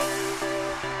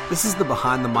This is the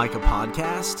Behind the Micah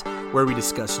podcast, where we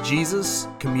discuss Jesus,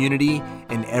 community,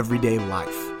 and everyday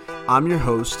life. I'm your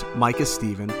host, Micah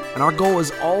Stephen, and our goal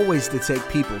is always to take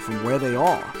people from where they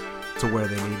are to where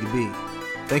they need to be.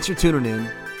 Thanks for tuning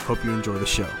in. Hope you enjoy the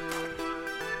show.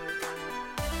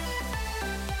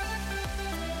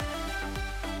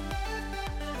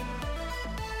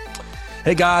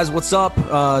 Hey guys, what's up?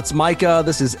 It's Micah.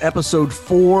 This is episode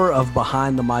 4 of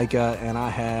Behind the Micah, and I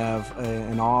have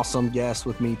an awesome guest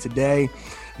with me today.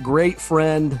 Great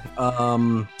friend.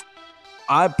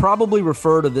 I probably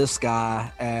refer to this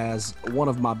guy as one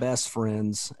of my best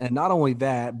friends, and not only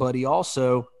that, but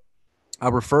I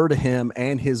refer to him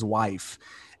and his wife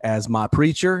as my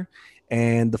preacher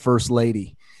and the first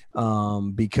lady,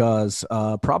 because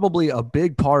probably a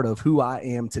big part of who I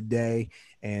am today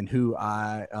and who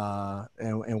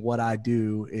and what I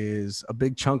do is a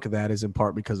big chunk of that is in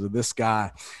part because of this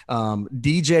guy.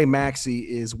 DJ Maxey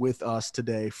is with us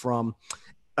today from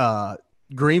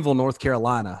Greenville, North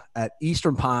Carolina at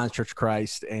Eastern Pines Church of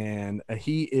Christ, and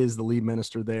he is the lead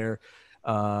minister there.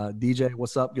 DJ,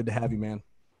 what's up? Good to have you, man.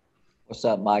 What's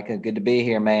up, Micah? Good to be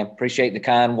here, man. Appreciate the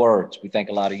kind words. We think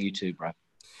a lot of you too, bro.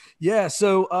 Yeah,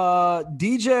 so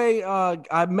DJ,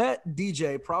 I met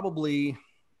DJ probably,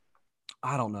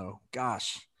 I don't know.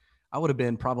 Gosh, I would have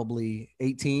been probably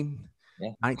 18,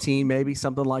 19, maybe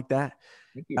something like that.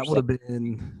 That would have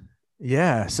been,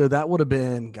 so that would have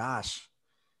been,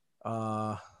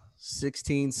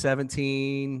 16,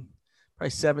 17, probably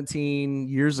 17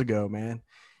 years ago, man.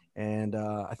 And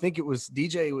I think it was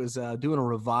DJ was doing a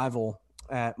revival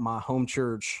at my home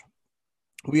church.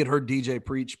 We had heard DJ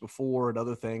preach before at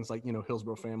other things like,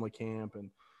 Hillsborough Family Camp and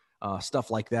stuff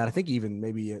like that. I think even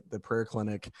maybe at the prayer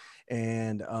clinic.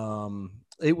 And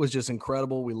it was just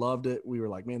incredible. We loved it. We were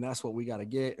like, man, that's what we got to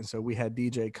get. And so we had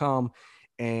DJ come,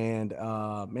 and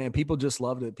man, people just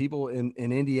loved it. People in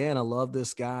Indiana loved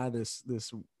this guy,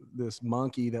 this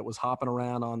monkey that was hopping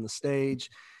around on the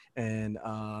stage, and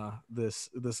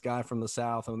this guy from the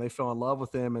South, and they fell in love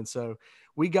with him. And so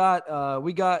we got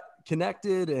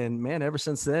connected, and man, ever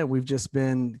since then we've just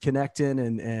been connecting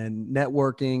and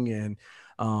networking and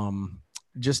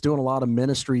just doing a lot of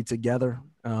ministry together.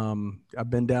 I've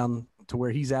been down to where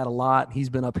he's at a lot. He's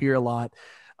been up here a lot.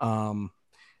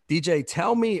 DJ,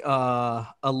 tell me a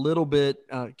little bit.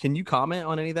 Can you comment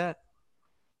on any of that?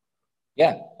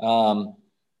 Yeah.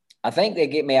 I think they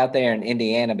get me out there in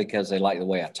Indiana because they like the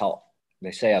way I talk.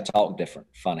 They say I talk different,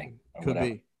 funny. Could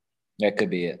be. That could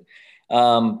be it.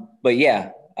 But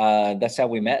yeah, that's how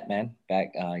we met, man,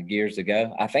 back years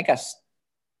ago. I think I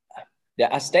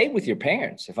stayed with your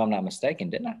parents, if I'm not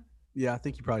mistaken, didn't I? Yeah, I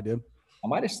think you probably did. I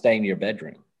might have stayed in your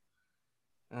bedroom.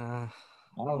 I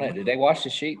don't know. Did they wash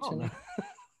the sheets?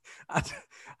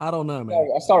 I don't know, man.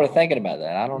 I started thinking about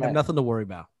that. I don't know. Nothing to worry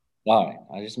about. All right.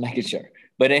 I was just making sure.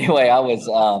 But anyway, I was,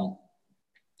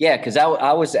 because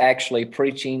I was actually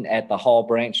preaching at the Hall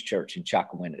Branch Church in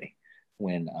Chocowinity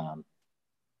when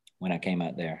I came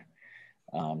out there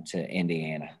to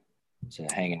Indiana to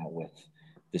hang out with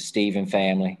the Stephen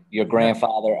family. Your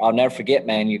grandfather, I'll never forget,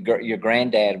 man, your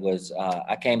granddad was,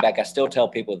 I came back, I still tell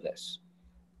people this.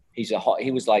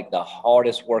 He was like the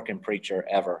hardest working preacher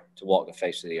ever to walk the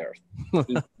face of the earth.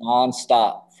 He was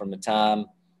nonstop from the time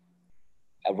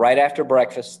right after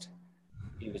breakfast.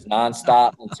 He was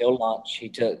nonstop until lunch. He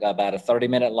took about a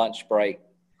 30-minute lunch break,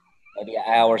 maybe an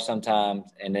hour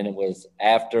sometimes. And then it was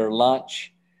after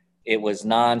lunch, it was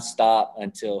nonstop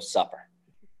until supper.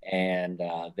 And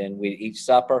then we'd eat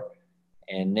supper.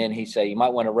 And then he'd say, you might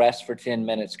want to rest for 10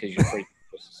 minutes because you're preaching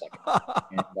for supper.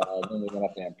 And then we went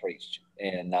up there and preached.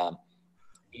 And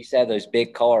he said those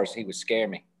big cars, he would scare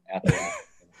me out there.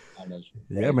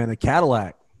 Yeah, man, a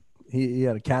Cadillac. He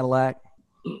had a Cadillac.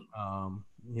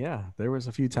 Yeah, there was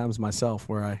a few times myself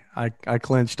where I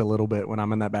clenched a little bit when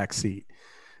I'm in that back seat.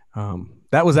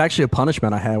 That was actually a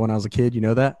punishment I had when I was a kid. You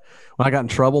know that? When I got in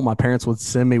trouble, my parents would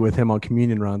send me with him on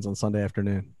communion runs on Sunday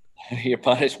afternoon. Your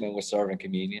punishment was serving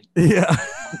communion? Yeah.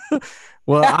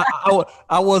 Well,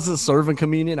 I wasn't serving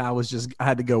communion. I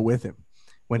had to go with him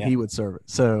when he would serve it.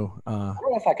 So I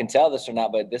don't know if I can tell this or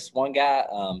not, but this one guy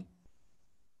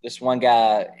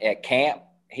at camp,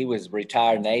 he was a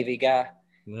retired Navy guy.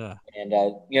 Yeah. And,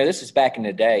 this is back in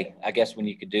the day, I guess, when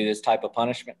you could do this type of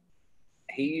punishment.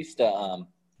 He used to,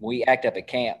 we act up at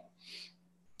camp.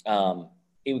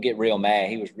 He would get real mad.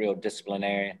 He was real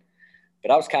disciplinarian.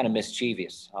 But I was kind of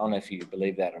mischievous. I don't know if you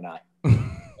believe that or not.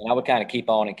 And I would kind of keep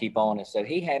on. And so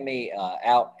he had me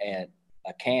out at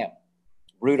a camp,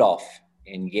 Rudolph,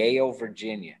 in Yale,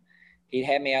 Virginia. He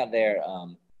had me out there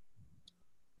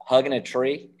hugging a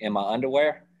tree in my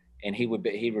underwear, and he would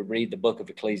read the book of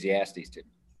Ecclesiastes to me.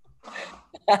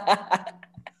 That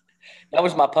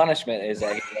was my punishment, is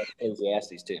that he read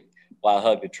Ecclesiastes too while I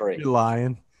hugged a tree. You're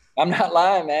lying. I'm not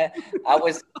lying, man. And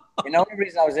the only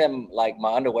reason I was in like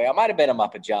my underwear, I might have been in my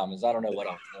pajamas. I don't know what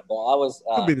I was doing, but I was.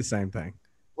 It would be the same thing.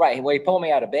 Right. When he pulled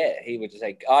me out of bed, he would just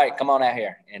say, all right, come on out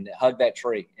here and hug that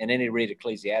tree. And then he'd read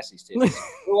Ecclesiastes to me. I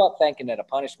grew up thinking that a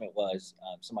punishment was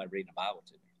somebody reading the Bible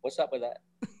to me. What's up with that?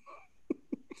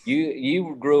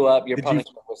 You grew up, your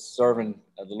punishment was serving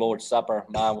the Lord's Supper.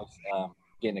 Mine was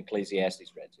getting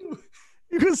Ecclesiastes read to me.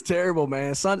 It was terrible,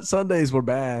 man. Sundays were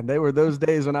bad. They were those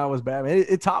days when I was bad. Man,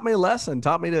 it taught me a lesson,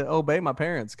 taught me to obey my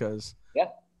parents because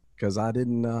I did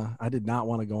not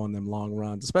want to go on them long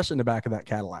runs, especially in the back of that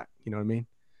Cadillac. You know what I mean?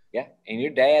 Yeah. And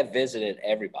your dad visited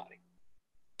everybody.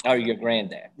 Or your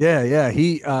granddad. Yeah.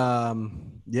 He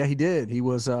did. He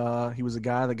was a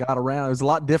guy that got around. It was a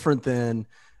lot different than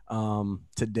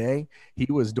today. He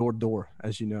was door to door,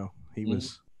 as you know. He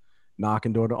was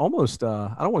knocking door to almost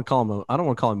I don't want to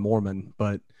call him Mormon,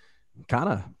 but kind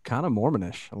of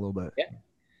Mormonish a little bit. Yeah.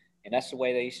 And that's the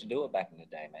way they used to do it back in the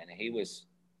day, man. And he was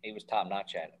top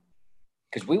notch at it.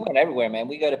 Because we went everywhere, man.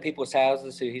 We go to people's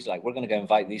houses. He's like, we're going to go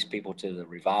invite these people to the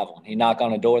revival. And he'd knock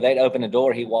on the door. They'd open the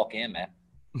door. He'd walk in, man.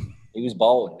 He was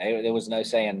bold. There was no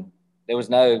saying. You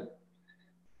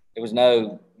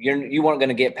weren't going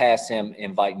to get past him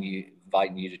inviting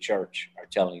you to church or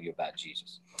telling you about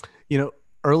Jesus. You know,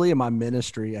 early in my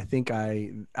ministry, I think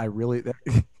I really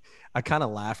I kind of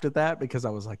laughed at that because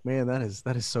I was like, man, that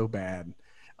is so bad.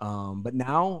 But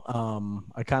now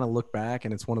I kind of look back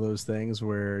and it's one of those things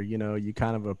where, you know, you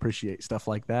kind of appreciate stuff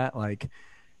like that. Like,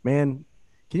 man,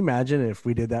 can you imagine if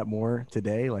we did that more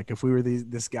today? Like if we were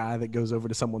this guy that goes over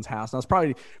to someone's house. Now it's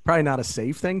probably not a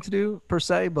safe thing to do per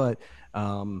se, but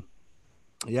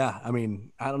yeah, I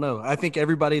mean, I don't know. I think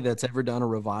everybody that's ever done a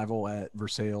revival at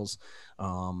Versailles,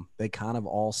 they kind of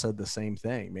all said the same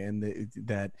thing, man,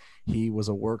 that he was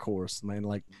a workhorse, man.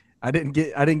 Like I didn't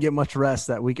get much rest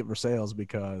that week at Versailles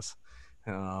because,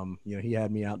 you know, he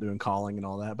had me out doing calling and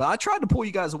all that. But I tried to pull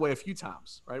you guys away a few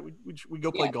times, right? We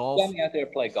go play golf. Yeah, me out there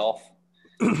play golf.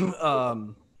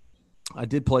 I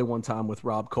did play one time with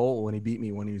Rob Cole when he beat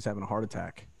me when he was having a heart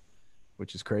attack,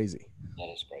 which is crazy. That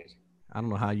is crazy. I don't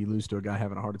know how you lose to a guy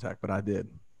having a heart attack, but I did.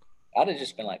 I'd have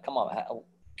just been like, come on,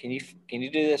 can you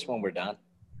do this when we're done?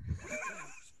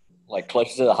 Like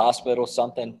close to the hospital,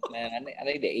 something, man. I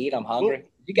need to eat. I'm hungry.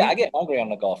 I get hungry on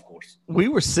the golf course. We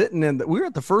were sitting we were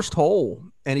at the first hole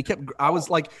and I was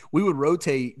like, we would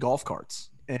rotate golf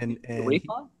carts and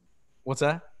refund. What's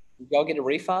that? Y'all get a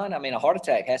refund? I mean, a heart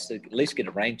attack has to at least get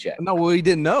a rain check. No, well, he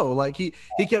didn't know. Like he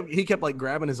kept like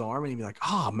grabbing his arm and he'd be like,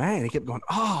 oh man. He kept going,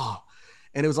 oh,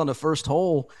 and it was on the first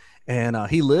hole. And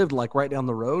he lived like right down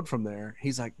the road from there.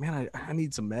 He's like, man, I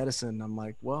need some medicine. I'm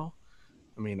like, well,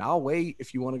 I mean, I'll wait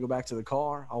if you want to go back to the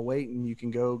car. I'll wait and you can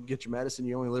go get your medicine.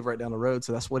 You only live right down the road.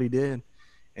 So that's what he did.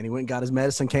 And he went and got his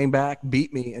medicine, came back,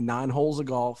 beat me in 9 holes of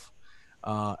golf.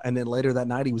 And then later that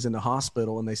night he was in the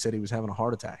hospital and they said he was having a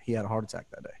heart attack. He had a heart attack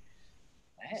that day.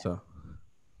 Man. So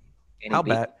how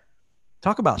bad?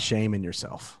 Talk about shaming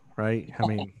yourself, right? I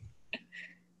mean,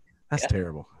 that's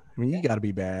terrible. I mean, you got to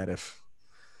be bad if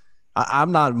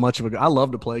I'm not much of I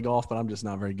love to play golf, but I'm just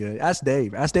not very good. Ask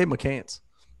Dave McCants.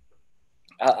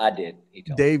 I did. He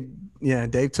told me.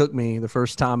 Dave took me the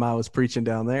first time I was preaching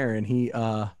down there, and he,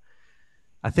 I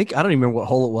think I don't even remember what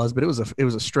hole it was, but it was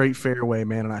a straight fairway,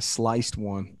 man, and I sliced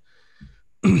one,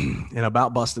 and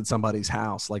about busted somebody's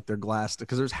house, like their glass,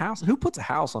 because there's house. Who puts a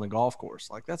house on a golf course?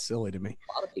 Like that's silly to me.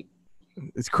 A lot of people.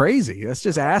 It's crazy. That's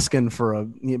just asking for a.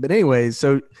 But anyways,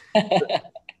 so.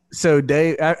 So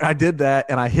Dave, I did that,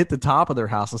 and I hit the top of their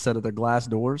house instead of their glass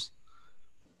doors.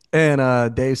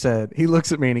 And Dave said, he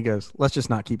looks at me and he goes, "Let's just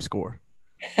not keep score."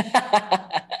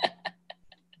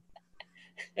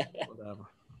 Whatever.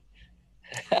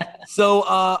 So,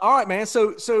 all right, man.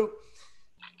 So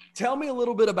tell me a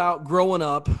little bit about growing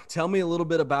up. Tell me a little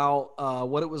bit about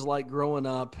what it was like growing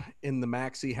up in the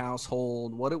Maxey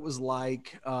household. What it was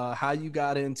like, how you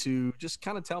got into. Just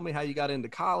kind of tell me how you got into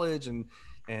college and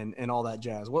all that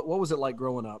jazz. What was it like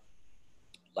growing up?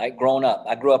 Like growing up,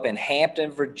 I grew up in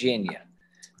Hampton, Virginia,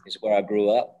 is where I grew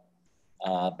up.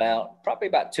 Probably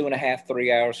about 2.5,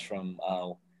 3 hours from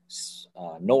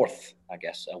north, I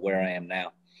guess, where I am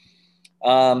now.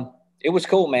 It was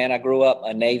cool, man. I grew up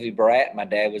a Navy brat. My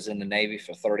dad was in the Navy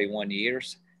for 31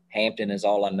 years. Hampton is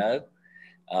all I know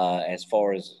as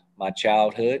far as my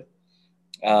childhood.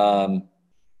 My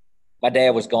dad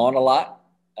was gone a lot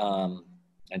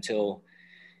until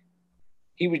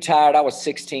he retired. I was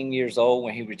 16 years old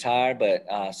when he retired, but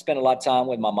spent a lot of time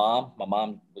with my mom. My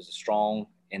mom was a strong,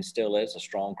 and still is, a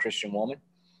strong Christian woman.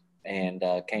 and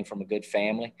came from a good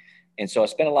family. And so I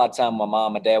spent a lot of time with my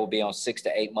mom. My dad would be on 6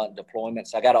 to 8 month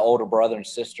deployments. I got an older brother and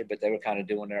sister, but they were kind of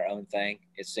doing their own thing,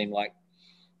 it seemed like,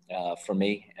 for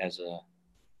me as a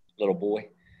little boy.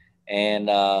 And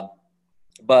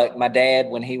but my dad,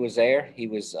 when he was there, he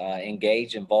was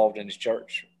engaged, involved in his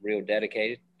church, real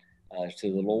dedicated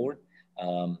to the Lord,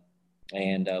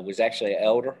 and was actually an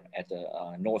elder at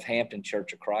the Northampton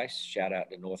Church of Christ. Shout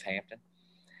out to Northampton.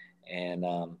 And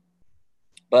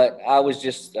but I was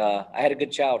just, I had a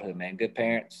good childhood, man, good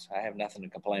parents. I have nothing to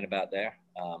complain about there.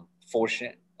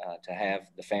 Fortunate to have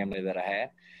the family that I had.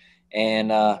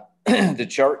 And the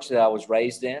church that I was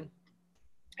raised in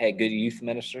had good youth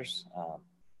ministers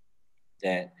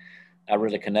that I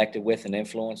really connected with and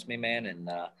influenced me, man. And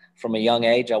from a young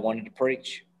age, I wanted to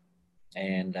preach.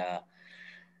 And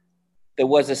there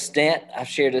was a stint, I've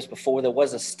shared this before, there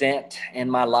was a stint in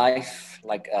my life,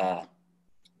 like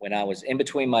when I was in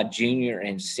between my junior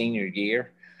and senior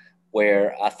year,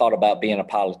 where I thought about being a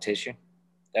politician.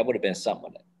 That would have been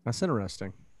something. That's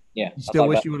interesting. Yeah. You still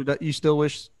wish you would have. You still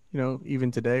wish,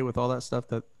 even today with all that stuff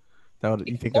that would,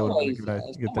 you think that would have been a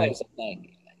good thing.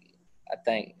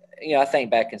 I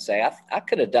think back and say I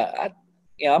could have done.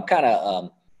 I'm kind of.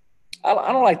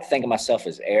 I don't like to think of myself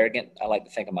as arrogant. I like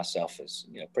to think of myself as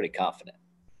pretty confident.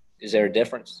 Is there a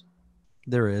difference?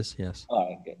 There is, yes. All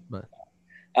right, good. But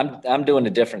I'm doing the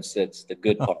difference. That's the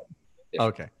good part.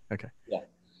 Okay. Yeah.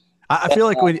 I feel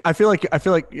like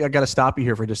I got to stop you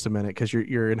here for just a minute because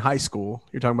you're in high school.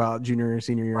 You're talking about junior and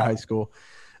senior year of high school.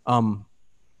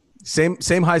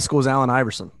 Same high school as Allen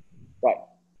Iverson. Right.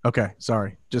 Okay.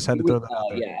 Sorry. Just had to throw that out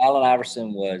there. Yeah. Allen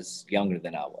Iverson was younger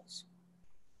than I was.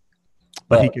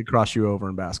 But he could cross you over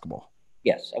in basketball.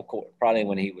 Yes, of course. Probably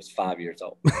when he was 5 years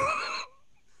old.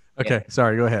 Okay. Yeah.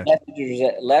 Sorry. Go ahead.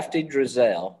 Lefty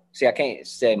Drizel. See, I can't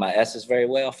say my S's very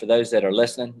well. For those that are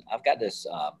listening, I've got this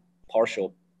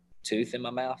partial tooth in my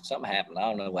mouth. Something happened. I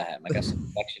don't know what happened. I got some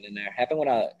infection in there. Happened when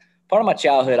part of my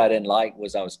childhood I didn't like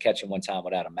was I was catching one time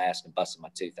without a mask and busting my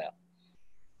tooth out.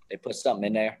 They put something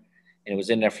in there, and it was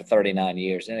in there for 39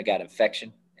 years. Then it got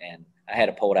infection, and I had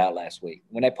to pull it out last week.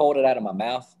 When they pulled it out of my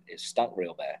mouth, it stunk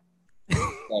real bad.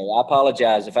 So I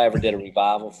apologize if I ever did a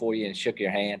revival for you and shook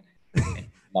your hand.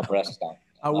 My breath stunk.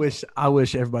 I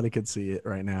wish everybody could see it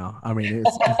right now. I mean,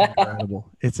 it's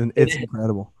incredible. It's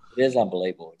incredible. It is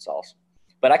unbelievable. It's awesome.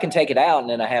 But I can take it out, and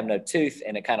then I have no tooth,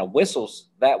 and it kind of whistles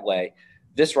that way.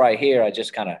 This right here, I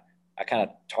kind of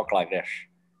talk like this.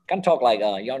 Kind of talk like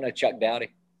y'all know Chuck Dowdy.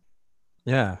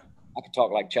 Yeah. I can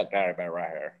talk like Chuck Dowdy about right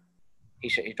here.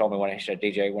 He told me when he said,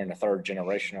 DJ, we're in the third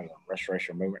generation of the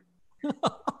restoration movement.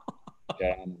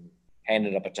 I'm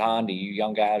handing a baton to you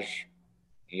young guys.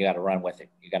 You got to run with it.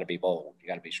 You got to be bold. You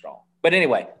got to be strong. But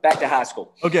anyway, back to high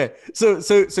school. Okay. So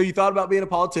you thought about being a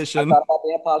politician. I thought about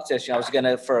being a politician. I was going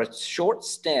to, for a short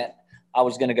stint, I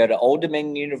was going to go to Old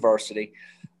Dominion University.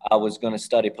 I was going to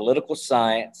study political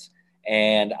science.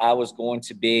 And I was going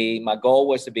to my goal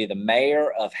was to be the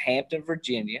mayor of Hampton,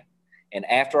 Virginia. And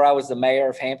after I was the mayor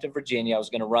of Hampton, Virginia, I was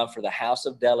going to run for the House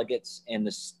of Delegates in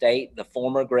the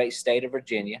former great state of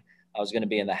Virginia. I was going to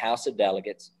be in the House of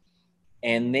Delegates.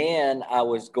 And then I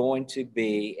was going to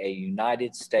be a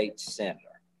United States Senator.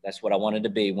 That's what I wanted to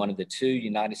be, one of the 2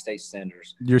 United States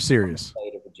Senators. You're serious? In the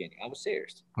state of Virginia. I was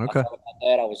serious. Okay. I thought about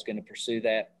that. I was going to pursue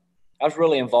that. I was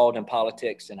really involved in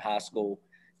politics in high school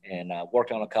and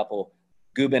worked on a couple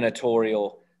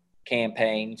gubernatorial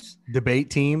campaigns. Debate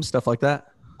teams, stuff like that?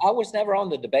 I was never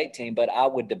on the debate team, but I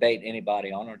would debate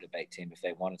anybody on our debate team if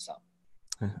they wanted something.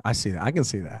 I see that. I can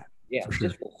see that. Yeah, for sure.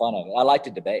 Just for the fun of it. I like to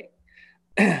debate.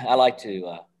 I like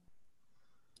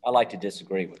to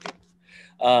disagree with you.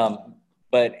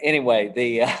 But anyway,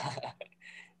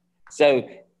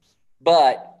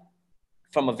 but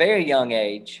from a very young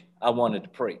age, I wanted to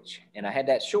preach, and I had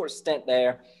that short stint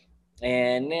there.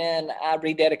 And then I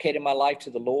rededicated my life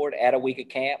to the Lord at a week of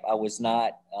camp. I was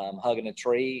not hugging a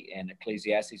tree and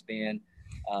Ecclesiastes being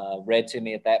read to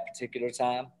me at that particular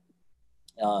time.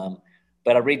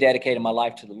 But I rededicated my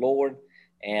life to the Lord,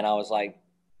 and I was like,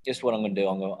 this is what I'm going to do.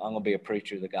 I'm going to be a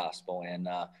preacher of the gospel. And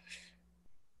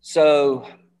so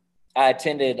I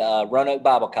attended Roanoke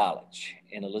Bible College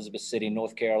in Elizabeth City,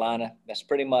 North Carolina. That's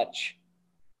pretty much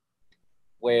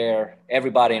where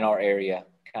everybody in our area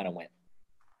kind of went.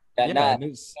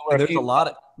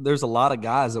 There's a lot of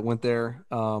guys that went there.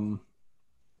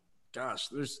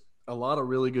 There's a lot of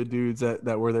really good dudes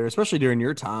that were there, especially during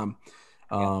your time.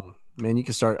 Man,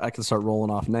 I can start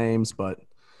rolling off names, but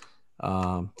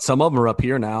some of them are up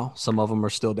here now. Some of them are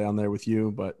still down there with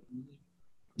you, but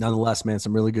nonetheless, man,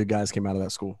 some really good guys came out of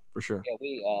that school for sure.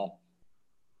 Yeah,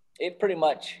 it pretty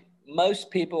much,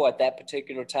 most people at that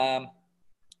particular time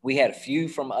We had a few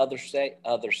from other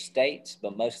states,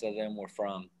 but most of them were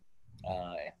from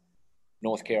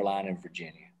North Carolina and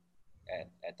Virginia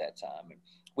at that time. And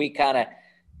we kind of,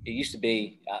 it used to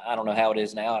be, I don't know how it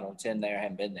is now. I don't attend there, I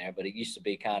haven't been there, but it used to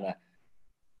be kind of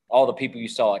all the people you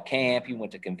saw at camp, you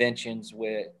went to conventions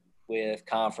with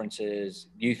conferences,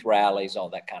 youth rallies, all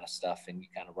that kind of stuff. And you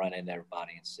kind of run into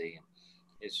everybody and see them.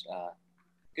 It's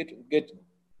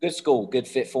good school, good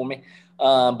fit for me.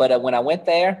 But when I went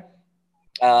there,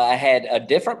 I had a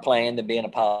different plan than being a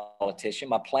politician.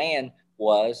 My plan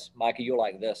was, Micah, you're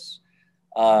like this.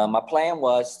 My plan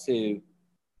was to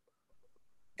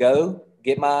go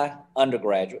get my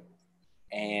undergraduate,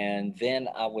 and then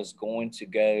I was going to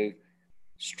go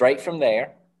straight from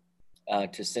there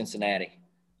to Cincinnati.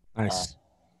 Nice.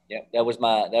 Yeah, that was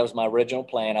my original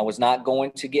plan. I was not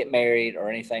going to get married or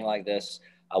anything like this.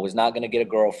 I was not going to get a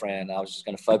girlfriend. I was just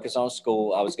going to focus on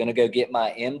school. I was going to go get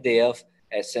my MDiv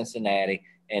at Cincinnati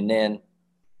and then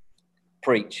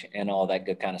preach and all that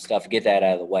good kind of stuff. Get that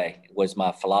out of the way was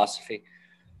my philosophy.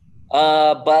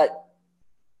 But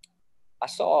I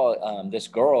saw this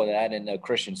girl that I didn't know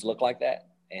Christians look like that,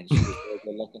 and she was very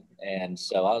good looking. And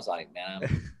so I was like, man,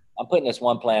 I'm putting this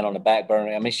one plan on the back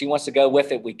burner. I mean, she wants to go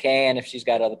with it. We can. If she's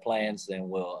got other plans, then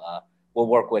we'll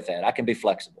work with that. I can be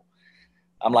flexible.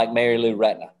 I'm like Mary Lou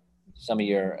Retna. Some of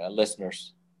your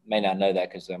listeners may not know that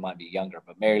because they might be younger,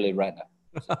 but Mary Lou Retna.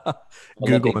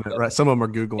 Googling it, right? Some of them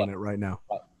are Googling it right now.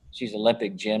 Right. She's an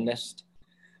Olympic gymnast.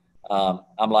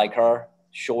 I'm like her,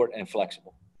 short and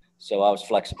flexible. So I was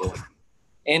flexible.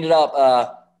 Ended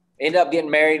up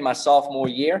getting married my sophomore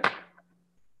year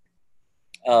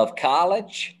of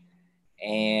college,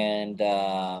 and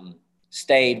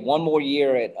stayed one more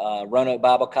year at Roanoke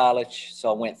Bible College. So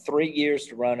I went 3 years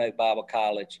to Roanoke Bible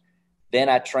College. Then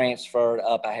I transferred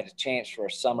up. I had a chance for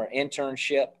a summer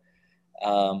internship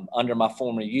under my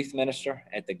former youth minister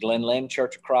at the Glen Lim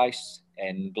Church of Christ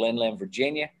in Glen Lim,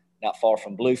 Virginia, not far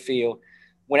from Bluefield.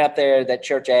 Went up there. That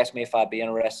church asked me if I'd be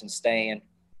interested in staying.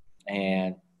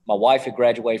 And my wife had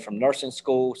graduated from nursing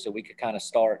school, so we could kind of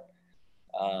start,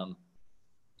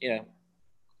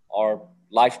 our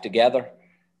life together.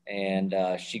 And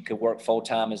she could work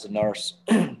full-time as a nurse.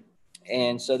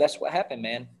 And so that's what happened,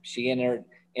 man. She entered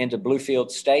into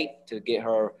Bluefield State to get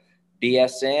her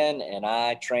BSN, and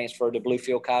I transferred to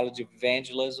Bluefield College of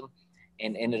Evangelism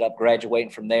and ended up graduating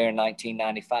from there in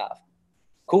 1995.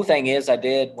 Cool thing is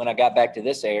when I got back to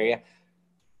this area,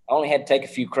 I only had to take a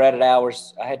few credit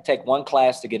hours. I had to take one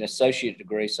class to get an associate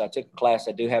degree. So I took a class.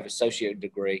 I do have an associate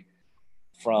degree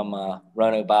from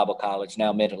Roanoke Bible College,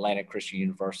 now Mid-Atlantic Christian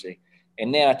University.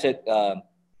 And then I took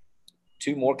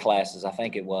 2 more classes, I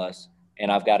think it was, and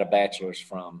I've got a bachelor's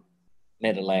from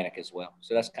Mid-Atlantic as well.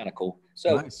 So that's kind of cool.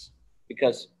 So nice.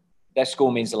 Because that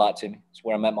school means a lot to me. It's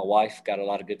where I met my wife, got a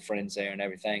lot of good friends there and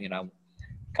everything. And I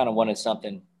kind of wanted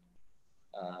something.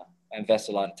 I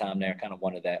invested a lot of time there, kind of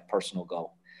wanted that personal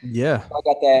goal. Yeah. So I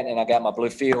got that, and I got my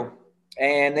Bluefield.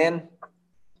 And then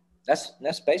that's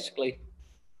basically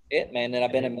it, man. And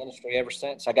I've been in ministry ever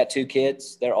since. I got 2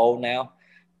 kids. They're old now.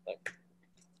 But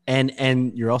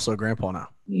and you're also a grandpa now.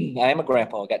 I am a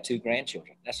grandpa. I got 2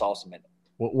 grandchildren. That's awesome, isn't it?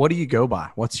 What do you go by?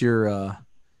 What's your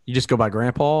you just go by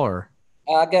grandpa or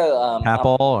I go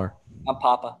Papa or I'm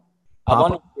Papa. I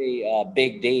wanted to be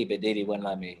Big D, but Didi wouldn't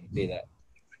let me be that.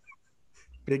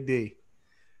 Big D.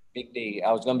 Big D.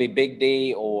 I was going to be Big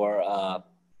D or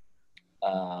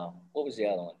what was the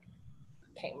other one?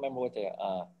 I can't remember what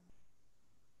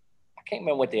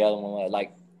the other one was.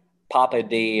 Like Papa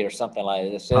D or something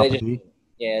like this. So Papa they just D?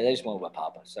 they just went with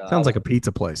Papa. So Sounds like a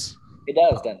pizza place. It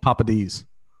does, doesn't it? Papa D's.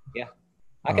 Yeah,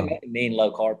 I can make a mean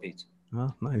low carb pizza.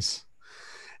 Oh, nice.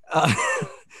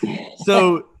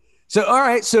 So all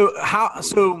right. So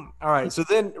all right. So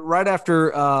then right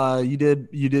after you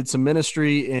did some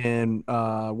ministry in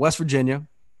West Virginia,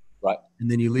 right? And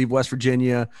then you leave West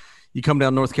Virginia, you come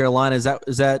down North Carolina. Is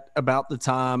that about the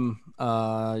time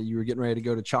you were getting ready to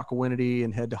go to Chocowinity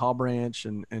and head to Hall Branch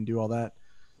and do all that?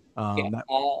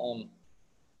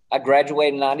 I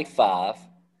graduated in 95.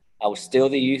 I was still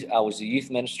the youth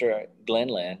minister at Glen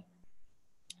Lim.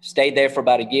 Stayed there for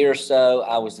about a year or so.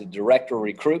 I was the director of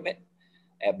recruitment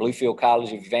at Bluefield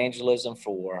College of Evangelism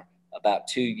for about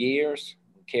 2 years.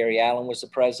 Kerry Allen was the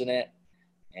president.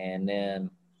 And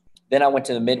then I went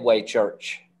to the Midway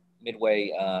Church,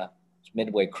 Midway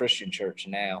Christian Church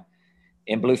now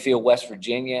in Bluefield, West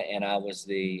Virginia. And I was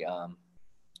the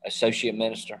associate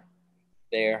minister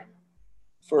there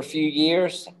for a few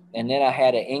years. And then I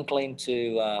had an inkling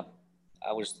to,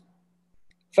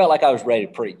 felt like I was ready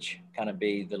to preach, kind of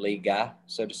be the lead guy,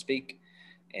 so to speak.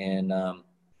 And out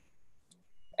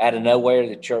of nowhere,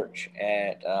 the church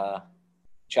at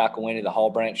Chocowinity, the Hall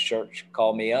Branch Church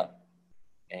called me up,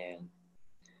 and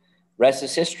rest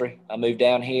is history. I moved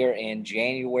down here in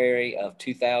January of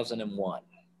 2001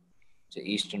 to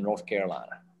Eastern North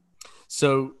Carolina.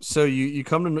 So you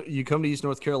come to East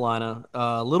North Carolina,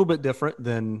 a little bit different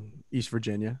than East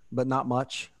Virginia, but not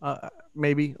much.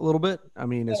 Maybe a little bit. I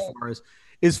mean,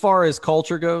 as far as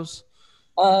culture goes.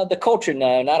 The culture,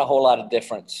 no, not a whole lot of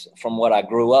difference from what I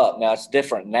grew up. Now it's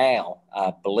different now,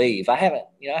 I believe. I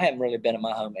haven't really been in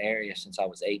my home area since I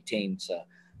was 18, so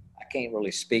I can't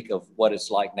really speak of what it's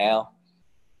like now.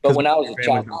 But when I was a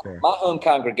child, my home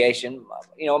congregation,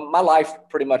 my life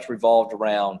pretty much revolved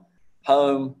around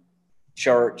home,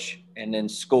 church, and then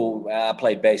school. I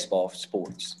played baseball for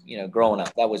sports, growing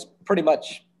up. That was pretty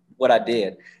much what I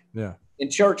did. Yeah.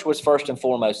 And church was first and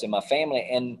foremost in my family.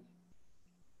 And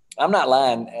I'm not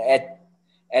lying.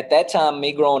 At that time,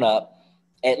 me growing up,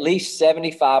 at least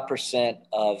 75%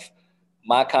 of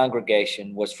my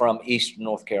congregation was from Eastern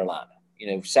North Carolina.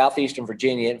 Southeastern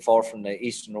Virginia isn't far from the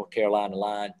Eastern North Carolina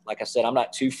line. Like I said, I'm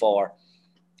not too far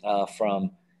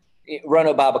from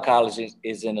Roanoke Bible College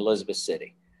is in Elizabeth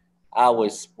City. I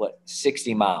was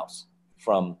 60 miles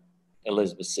from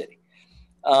Elizabeth City.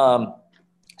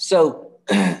 So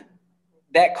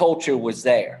that culture was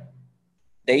there.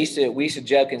 We used to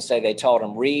joke and say they taught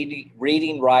them reading,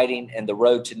 writing, and the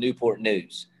road to Newport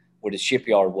News, where the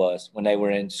shipyard was when they were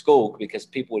in school, because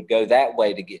people would go that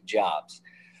way to get jobs.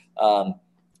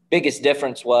 Biggest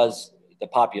difference was the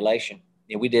population.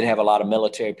 We did have a lot of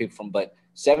military people but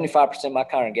 75% of my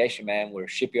congregation, man, were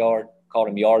shipyard, called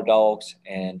them yard dogs,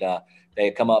 and they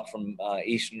had come up from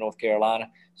Eastern North Carolina.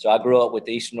 So I grew up with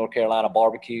the Eastern North Carolina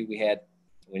barbecue.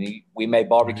 We made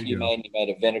barbecue, man. You made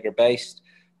a vinegar based.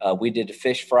 We did the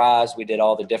fish fries. We did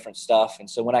all the different stuff. And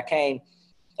so when I came,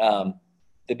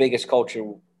 the biggest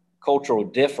cultural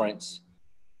difference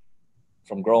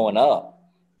from growing up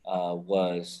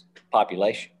was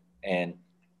population and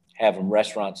having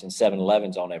restaurants and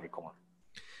 7-Elevens on every corner.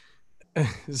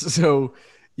 So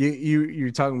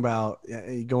you're talking about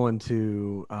going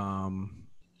to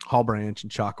Hall Branch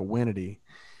and Chocowinity.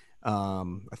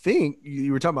 I think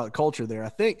you were talking about the culture there. I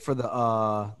think for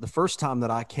the first time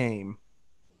that I came,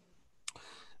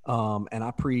 and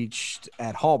I preached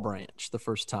at Hall Branch the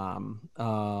first time.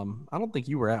 I don't think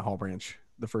you were at Hall Branch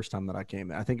the first time that I came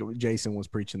there. I think Jason was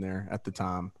preaching there at the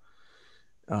time.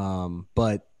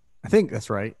 But I think that's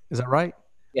right. Is that right?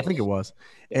 Yes. I think it was.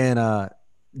 And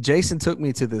Jason took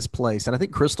me to this place, and I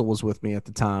think Crystal was with me at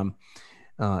the time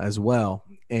as well.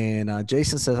 And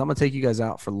Jason says, I'm going to take you guys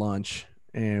out for lunch.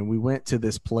 And we went to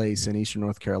this place in Eastern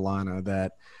North Carolina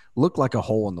that looked like a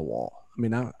hole in the wall. I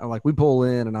mean, I we pull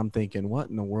in and I'm thinking, what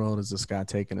in the world is this guy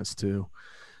taking us to?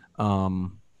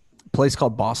 Place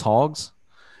called Boss Hogs.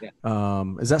 Yeah.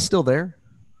 Is that still there?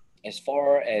 As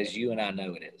far as you and I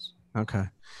know, it is. Okay.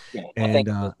 Yeah, and I think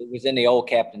it was in the old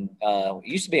Captain. It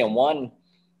used to be in one.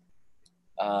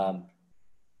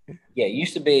 It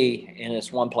used to be in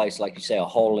this one place, like you say, a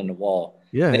hole in the wall.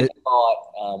 Yeah. Then they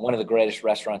bought one of the greatest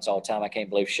restaurants of all time. I can't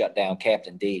believe shut down,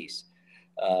 Captain D's.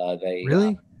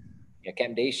 Really?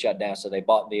 Captain D's shut down, so they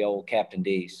bought the old Captain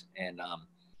D's and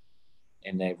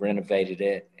they renovated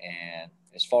it. And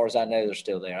as far as I know, they're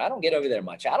still there. I don't get over there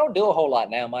much. I don't do a whole lot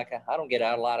now, Micah. I don't get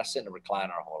out a lot. I sit in a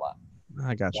recliner a whole lot.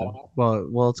 I got you.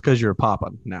 Well, it's because you're a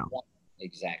papa now.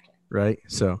 Exactly. Right.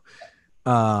 So,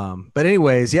 but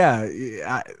anyways, yeah,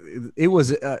 it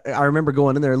was. I remember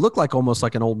going in there. It looked like almost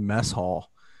like an old mess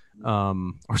hall,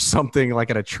 or something like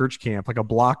at a church camp, like a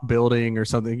block building or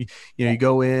something. You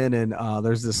go in and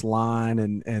there's this line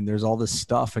and there's all this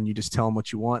stuff, and you just tell them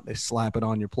what you want. They slap it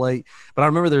on your plate. But I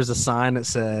remember there's a sign that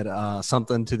said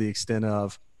something to the extent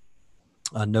of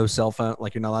no cell phone,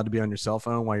 like you're not allowed to be on your cell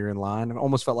phone while you're in line. I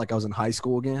almost felt like I was in high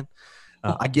school again.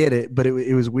 I get it, but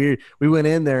it was weird. We went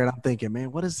in there and I'm thinking,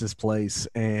 man, what is this place?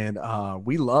 And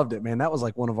we loved it, man. That was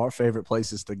like one of our favorite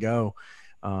places to go.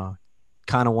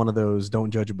 Kind of one of those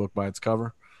don't judge a book by its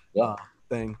cover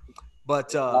thing. But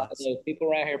people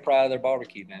around here are proud of their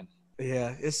barbecue, man.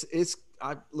 Yeah, it's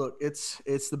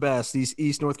the best.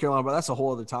 East North Carolina, but that's a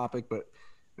whole other topic. But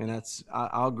man,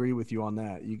 I'll agree with you on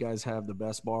that. You guys have the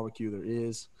best barbecue there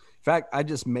is. In fact, I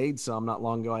just made some not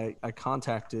long ago. I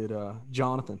contacted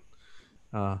Jonathan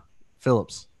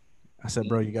Phillips. I said,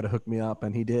 bro, you got to hook me up.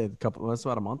 And he did that's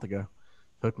about a month ago,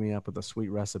 hooked me up with a sweet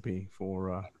recipe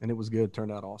for, and it was good.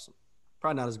 Turned out awesome.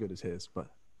 Probably not as good as his, but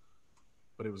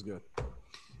it was good.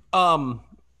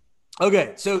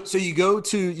 Okay. So you go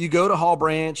to Hall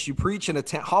Branch, you preach in a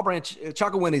town. Hall Branch,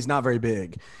 Chocowinity is not very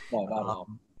big. No, not at all.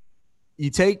 You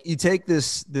take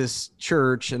this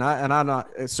church, and I'm not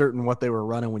certain what they were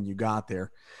running when you got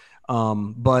there.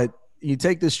 But you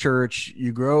take this church,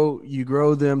 you grow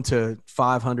them to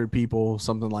 500 people,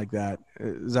 something like that.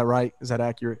 Is that right? Is that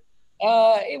accurate?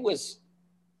 It was,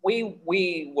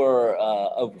 we were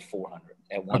over 400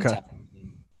 at one Okay. time.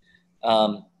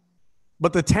 Um,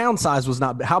 But the town size was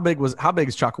not, how big is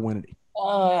Chocowinity?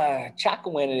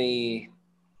 Chocowinity,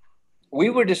 we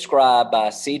were described by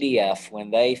CDF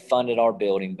when they funded our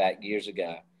building back years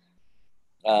ago.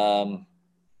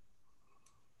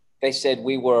 They said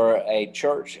we were a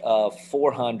church of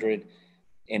 400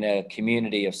 in a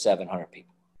community of 700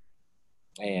 people.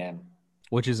 And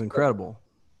Which is incredible.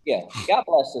 yeah, God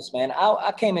bless us, man.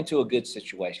 I came into a good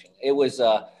situation. It was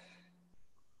a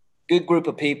good group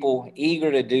of people,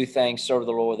 eager to do things, serve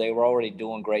the Lord. They were already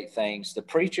doing great things. The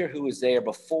preacher who was there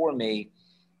before me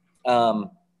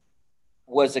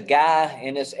was a guy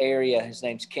in this area. His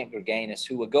name's Kent Gerganis,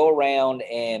 who would go around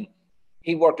and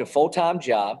he worked a full-time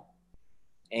job.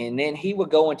 And then he would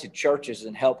go into churches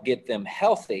and help get them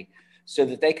healthy so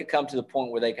that they could come to the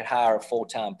point where they could hire a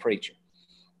full-time preacher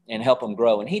and help them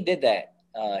grow. And he did that.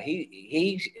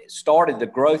 He started the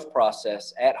growth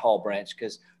process at Hall Branch,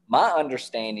 because my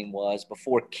understanding was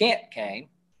before Kent came,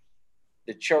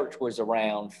 the church was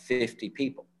around 50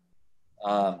 people.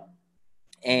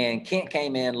 And Kent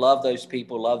came in, loved those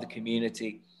people, loved the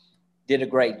community, did a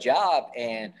great job,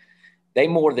 and they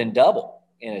more than doubled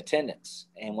in attendance.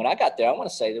 And when I got there, I want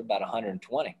to say there were about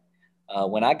 120.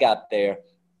 When I got there,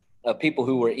 people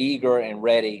who were eager and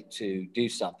ready to do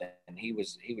something. And he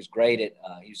was great at,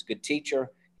 he was a good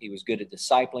teacher. He was good at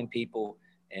discipling people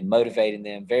and motivating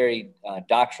them, very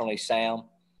doctrinally sound.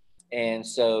 And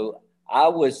so I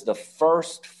was the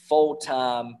first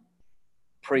full-time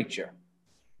preacher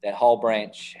that Hall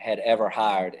Branch had ever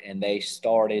hired, and they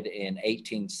started in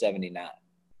 1879.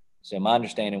 So my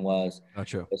understanding was,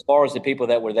 Gotcha. as far as the people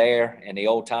that were there and the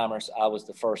old timers, I was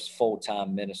the first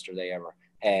full-time minister they ever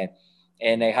had.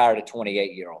 And they hired a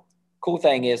 28-year-old. Cool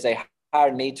thing is they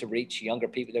hired me to reach younger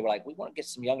people. They were like, we want to get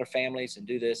some younger families and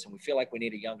do this, and we feel like we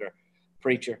need a younger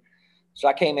preacher. So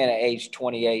I came in at age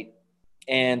 28,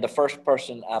 and the first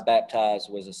person I baptized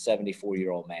was a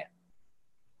 74-year-old man.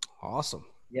 Awesome.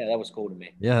 Yeah, that was cool to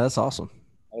me. Yeah, that's awesome.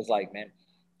 I was like, man,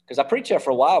 because I preached there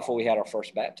for a while before we had our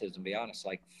first baptism, to be honest,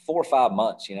 like 4 or 5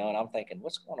 months, and I'm thinking,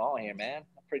 what's going on here, man?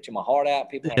 I'm preaching my heart out.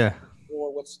 People are like,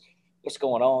 what's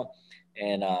going on?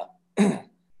 And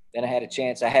then I had a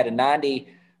chance. I had a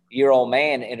 90-year-old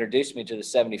man introduce me to the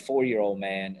 74-year-old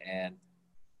man, and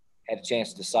had a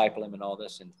chance to disciple him and all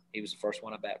this. And he was the first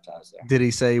one I baptized there. Did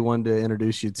he say he wanted to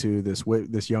introduce you to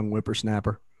this young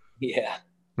whippersnapper? Yeah.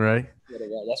 Right.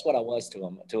 That's what I was to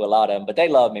them, to a lot of them. But they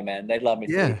love me, man. They love me.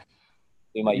 Yeah.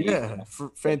 Through my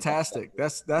youth. Fantastic.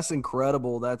 That's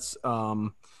incredible. That's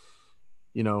and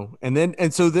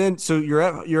so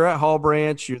you're at Hall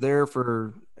Branch. You're there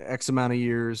for X amount of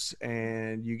years,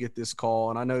 and you get this call.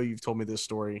 And I know you've told me this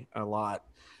story a lot,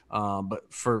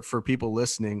 but for people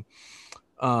listening,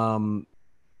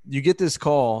 you get this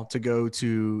call to go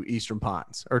to Eastern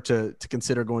Pines, or to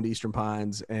consider going to Eastern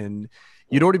Pines, and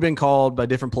you'd already been called by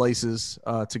different places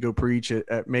to go preach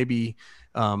at maybe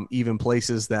even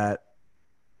places that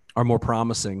are more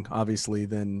promising, obviously,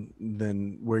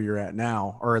 than where you're at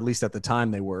now, or at least at the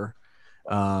time they were.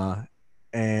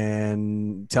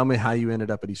 And tell me how you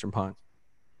ended up at Eastern Pines.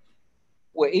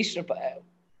 Well,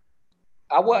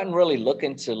 I wasn't really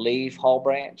looking to leave Hall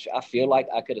Branch. I feel like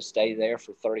I could have stayed there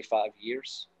for 35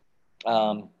 years.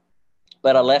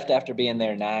 But I left after being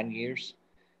there 9 years.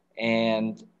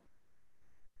 And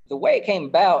the way it came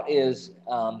about is,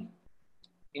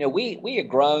 we had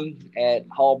grown at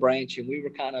Hall Branch, and we were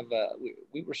kind of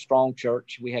we were a strong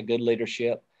church. We had good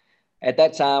leadership. At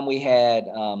that time, we had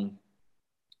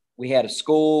a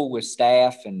school with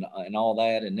staff and all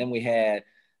that, and then we had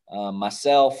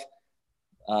myself.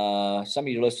 Some of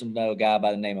you listeners know a guy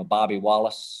by the name of Bobby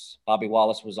Wallace. Bobby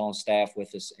Wallace was on staff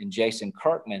with us, and Jason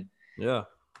Kirkman. Yeah.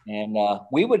 And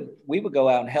we would go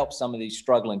out and help some of these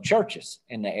struggling churches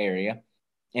in the area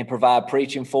and provide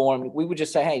preaching for them. We would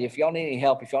just say, hey, if y'all need any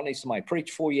help, if y'all need somebody to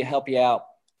preach for you, help you out,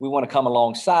 we want to come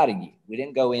alongside of you. We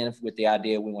didn't go in with the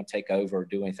idea we want to take over or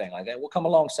do anything like that. We'll come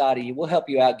alongside of you. We'll help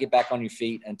you out, get back on your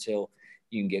feet until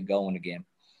you can get going again.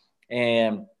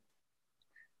 And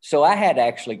so I had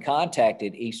actually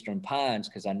contacted Eastern Pines,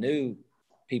 because I knew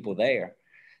people there,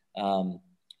 to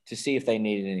see if they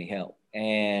needed any help.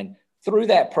 And through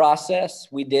that process,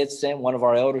 we did send one of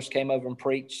our elders came over and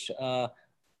preached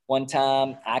one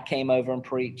time. I came over and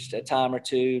preached a time or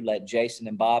two, let Jason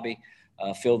and Bobby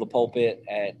fill the pulpit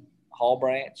at Hall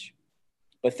Branch.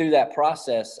 But through that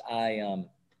process, I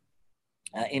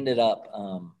ended up,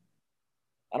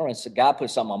 I don't know, God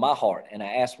put something on my heart, and I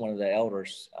asked one of the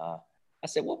elders I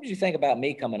said, what would you think about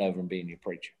me coming over and being your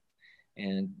preacher?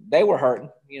 And they were hurting.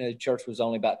 The church was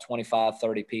only about 25,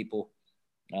 30 people.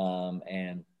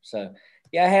 And so,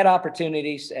 yeah, I had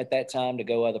opportunities at that time to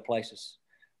go other places.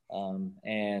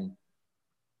 But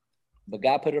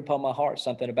God put it upon my heart,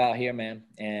 something about here, man.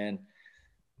 And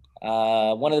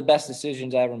one of the best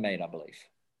decisions I ever made, I believe.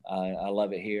 I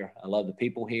love it here. I love the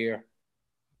people here.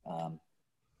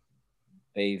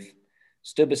 They've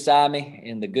stood beside me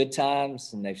in the good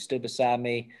times, and they've stood beside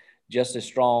me just as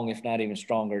strong, if not even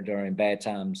stronger, during bad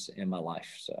times in my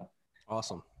life. So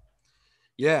awesome.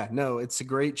 Yeah, no, it's a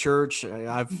great church.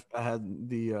 I had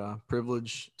the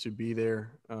privilege to be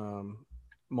there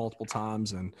multiple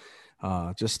times, and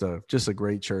just a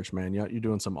great church, man. You're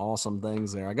doing some awesome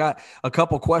things there. I got a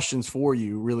couple questions for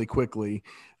you really quickly.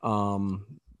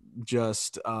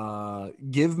 Just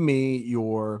give me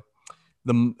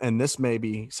and this may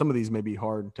be, some of these may be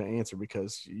hard to answer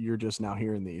because you're just now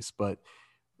hearing these, but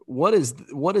what is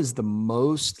the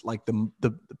most, like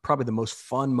the probably the most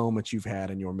fun moments you've had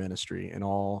in your ministry and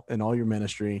all your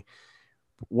ministry?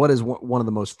 What is one of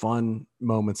the most fun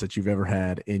moments that you've ever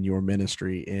had in your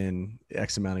ministry in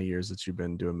X amount of years that you've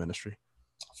been doing ministry?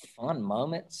 Fun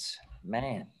moments,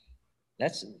 man,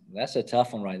 that's a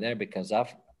tough one right there, because I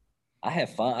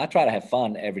have fun. I try to have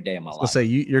fun every day of my life. Let's say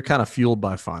you're kind of fueled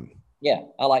by fun. Yeah,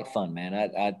 I like fun, man.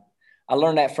 I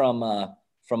learned that from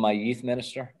my youth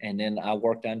minister, and then I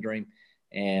worked under him,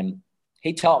 and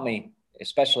he taught me,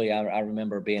 especially I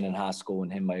remember being in high school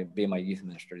and him being my youth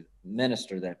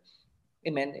minister that, hey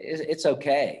man, it's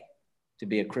okay to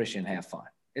be a Christian and have fun.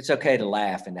 It's okay to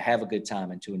laugh and to have a good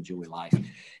time and to enjoy life.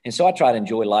 And so I try to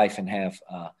enjoy life and have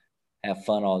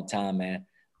fun all the time, man.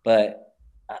 But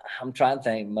I'm trying to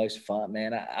think most fun,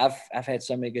 man. I've had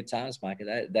so many good times,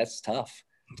 Micah. That's tough.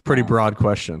 It's a pretty broad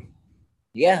question.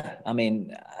 Yeah, I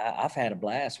mean, I've had a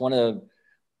blast. One of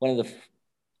the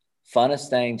funnest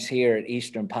things here at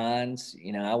Eastern Pines,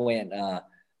 I went.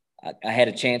 I had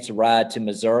a chance to ride to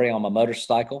Missouri on my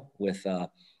motorcycle with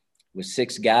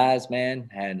 6 guys. Man,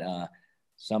 had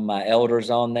some of my elders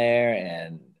on there,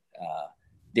 and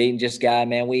Dean just guy.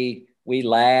 Man, we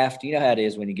laughed. You know how it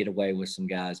is when you get away with some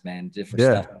guys, man. Different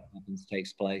stuff happens,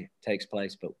 takes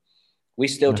place, but we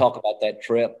still talk about that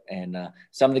trip, and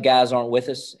some of the guys aren't with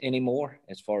us anymore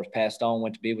as far as passed on,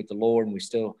 went to be with the Lord, and we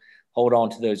still hold on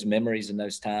to those memories and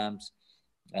those times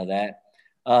of that.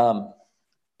 I'm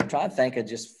trying to think of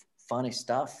just funny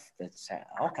stuff. That's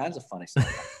all kinds of funny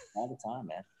stuff all the time,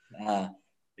 man.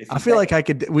 I feel like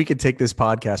we could take this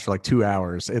podcast for like 2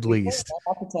 hours at least.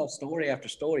 I could tell story after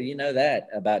story, that,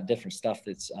 about different stuff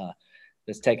that's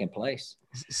taking place.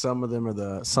 Some of them are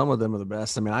the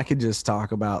best. I mean, I could just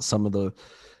talk about some of the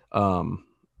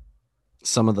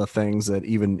things that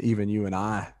even you and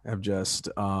I have just.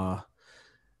 Do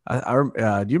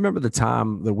you remember the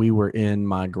time that we were in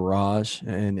my garage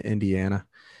in Indiana,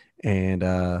 and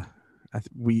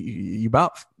you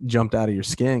about jumped out of your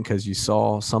skin because you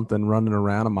saw something running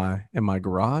around in my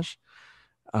garage?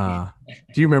 Do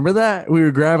you remember that? We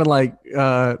were grabbing the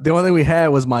only thing we had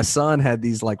was my son had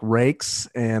these like rakes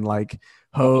and like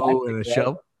hoe and a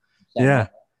shovel. Yeah.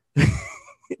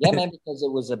 Yeah, man, because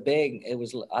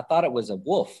I thought it was a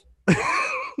wolf.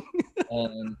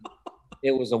 And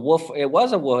it was a wolf. It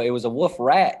was a wolf. It was a wolf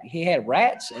rat. He had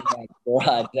rats in my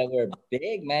garage that were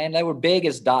big, man. They were big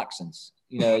as dachshunds.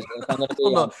 I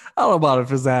don't know about it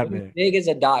if it's that big. Big as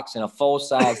a dachshund, a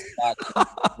full-size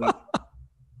dachshund.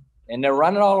 And they're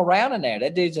running all around in there.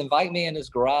 That dude's inviting me in his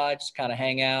garage to kind of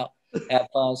hang out, have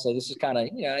fun. So this is kind of,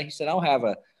 he said, I don't have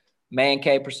a man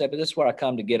cave per se, but this is where I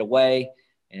come to get away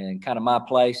and kind of my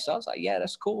place. So I was like, yeah,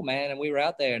 that's cool, man. And we were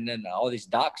out there, and then all these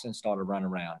dachshunds started running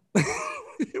around.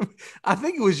 I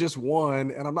think it was just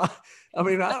one, and I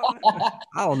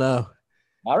don't know.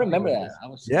 I remember that.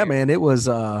 Yeah, man, it was,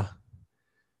 I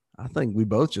think we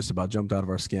both just about jumped out of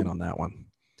our skin on that one.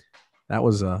 That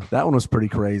one was pretty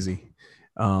crazy.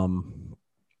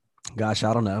 Gosh,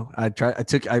 I don't know. I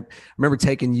remember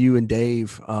taking you and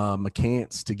Dave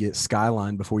McCants to get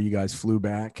Skyline before you guys flew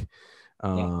back.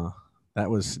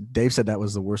 Dave said that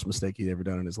was the worst mistake he'd ever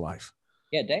done in his life.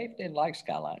 Yeah, Dave didn't like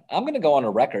Skyline. I'm going to go on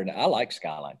a record. I like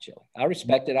Skyline chili. I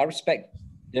respect it. I respect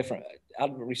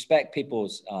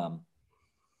people's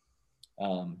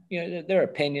their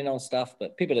opinion on stuff,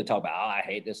 but people that talk about, I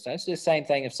hate this stuff. It's the same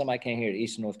thing if somebody came here to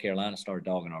Eastern North Carolina and started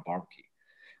dogging our barbecue.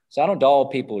 So I don't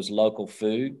dog people's local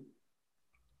food.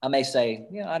 I may say,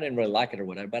 I didn't really like it or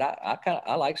whatever, but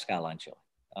I like Skyline chili.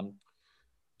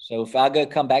 So if I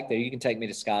come back there, you can take me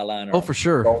to Skyline or for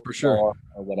sure, or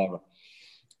whatever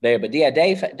there. But yeah,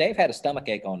 Dave had a stomach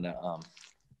ache on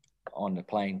the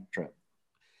plane trip.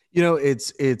 Do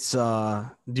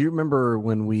you remember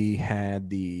when we had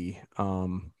the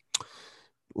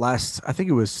last, I think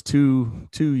it was two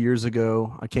years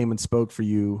ago, I came and spoke for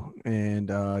you, and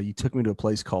you took me to a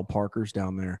place called Parker's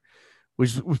down there,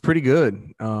 which was pretty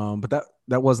good. But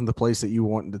that wasn't the place that you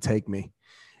wanted to take me.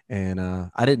 And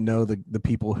I didn't know the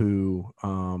people who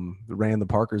ran the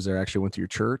Parkers there actually went to your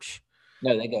church.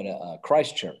 No, they go to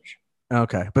Christ Church.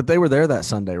 Okay, but they were there that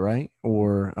Sunday, right?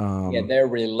 Or Yeah, they're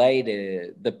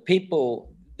related. The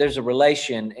people, there's a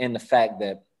relation in the fact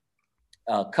that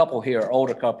a couple here,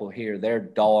 older couple here, their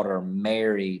daughter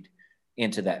married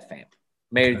into that family,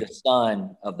 married the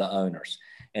son of the owners.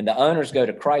 And the owners go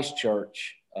to Christ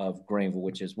Church of Greenville,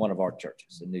 which is one of our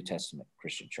churches, the New Testament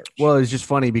Christian church. Well, it's just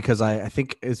funny because I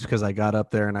think it's because I got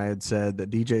up there and I had said that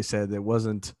DJ said it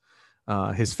wasn't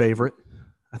his favorite.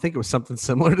 I think it was something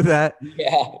similar to that.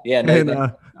 Yeah. No,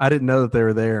 And I didn't know that they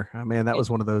were there. Man, that was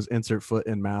one of those insert foot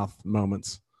in mouth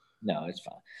moments. No, it's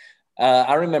fine.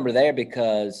 I remember there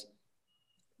because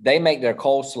they make their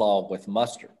coleslaw with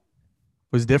mustard.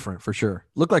 It was different for sure.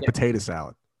 Looked like potato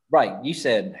salad. Right. You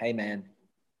said, hey, man,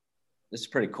 this is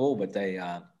pretty cool, but they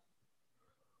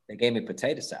gave me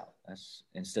potato salad. That's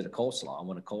instead of coleslaw. I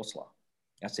want a coleslaw.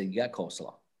 I said, you got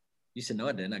coleslaw. You said, no,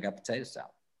 I didn't. I got potato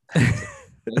salad.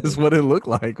 That's what it looked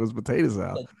like, was potato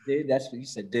salad. Dude, that's what you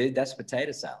said. Dude, that's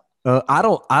potato salad. I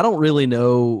don't really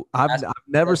know. I've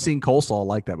never seen coleslaw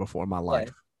like that before in my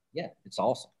life. Yeah, it's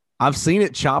awesome. I've seen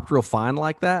it chopped real fine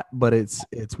like that, but it's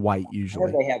white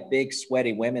usually. They have big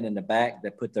sweaty women in the back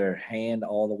that put their hand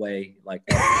all the way like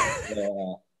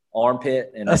the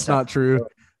armpit, and that's not true.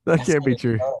 That can't be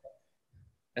true.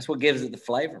 That's what gives it the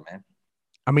flavor, man.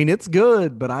 I mean, it's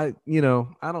good, but I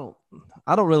don't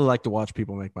really like to watch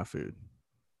people make my food,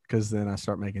 because then I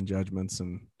start making judgments.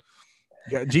 And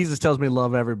Jesus tells me to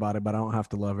love everybody, but I don't have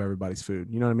to love everybody's food.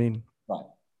 You know what I mean? Right.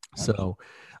 So,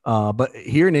 but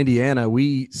here in Indiana, we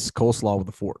eat coleslaw with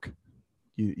a fork.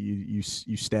 You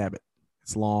stab it.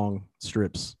 It's long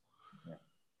strips,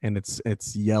 and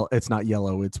it's yellow. It's not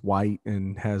yellow. It's white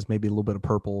and has maybe a little bit of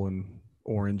purple and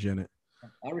orange in it.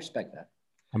 I respect that.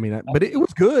 I mean, but it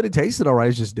was good. It tasted all right.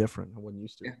 It's just different. I wasn't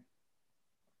used to it.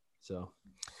 So,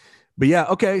 but yeah,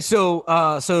 okay. So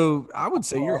I would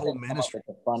say your whole ministry.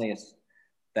 The funniest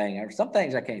thing, or some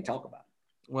things I can't talk about.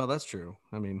 Well, that's true.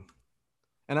 I mean,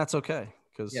 and that's okay,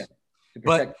 because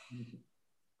but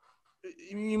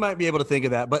you might be able to think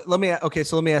of that. But let me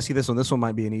ask you this one. This one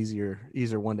might be an easier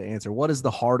one to answer. What is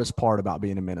the hardest part about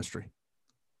being in ministry?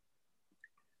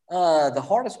 The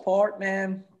hardest part,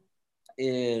 man,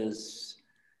 is,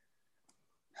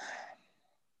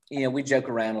 we joke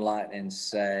around a lot and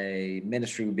say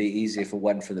ministry would be easy if it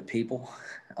wasn't for the people.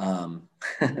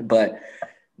 But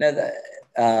no,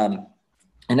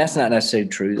 and that's not necessarily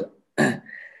true.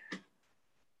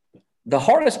 The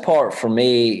hardest part for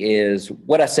me is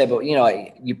what I said, but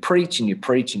you preach and you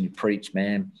preach and you preach,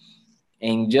 man.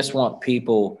 And you just want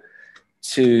people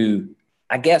to,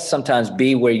 I guess, sometimes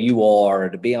be where you are, or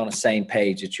to be on the same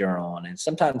page that you're on. And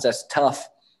sometimes that's tough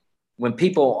when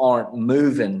people aren't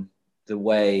moving the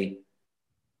way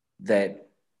that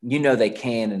they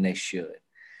can and they should.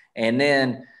 And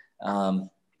then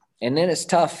it's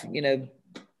tough,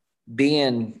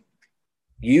 being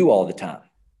you all the time.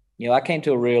 I came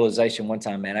to a realization one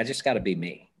time, man, I just got to be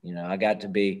me. I got to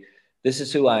be, this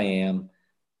is who I am.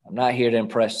 I'm not here to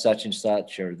impress such and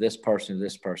such or this person.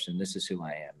 This is who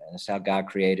I am. And that's how God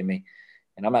created me.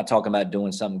 And I'm not talking about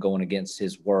doing something going against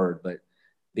his word, but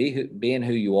being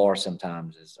who you are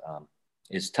sometimes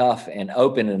is tough, and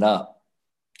opening up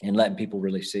and letting people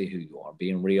really see who you are,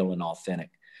 being real and authentic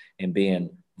and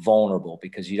being vulnerable,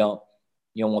 because you don't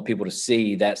want people to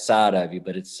see that side of you,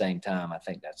 but at the same time, I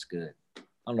think that's good. I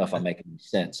don't know if I'm making any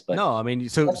sense, but no, I mean,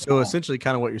 so essentially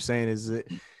kind of what you're saying is that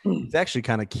it's actually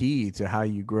kind of key to how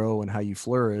you grow and how you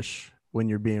flourish when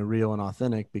you're being real and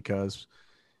authentic, because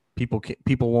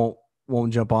people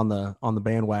won't jump on the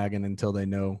bandwagon until they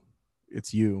know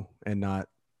it's you and not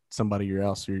somebody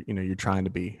else you're trying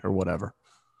to be or whatever.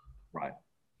 Right.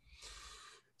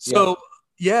 So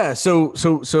yeah. So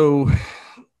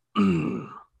all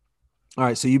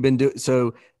right. So you've been doing,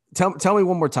 so tell me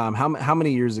one more time, how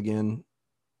many years again?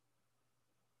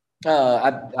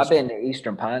 I've been in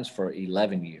Eastern Pines for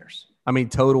 11 years. I mean,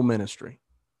 total ministry.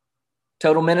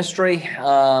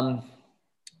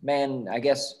 Man, I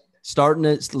guess starting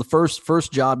it, the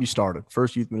first job you started,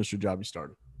 first youth ministry job you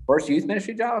started. First youth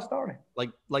ministry job I started.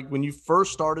 Like when you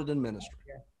first started in ministry.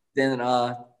 Then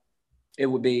it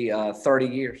would be 30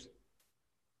 years.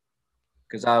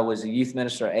 Because I was a youth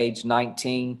minister at age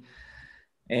 19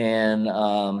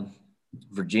 in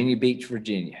Virginia Beach,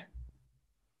 Virginia.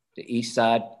 The east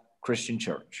side Christian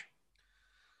church.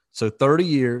 So 30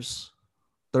 years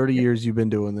you've been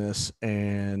doing this.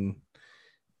 And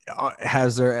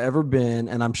has there ever been,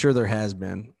 and I'm sure there has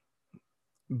been,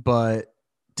 but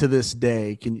to this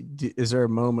day, is there a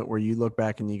moment where you look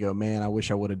back and you go, man, I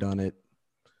wish I would have done it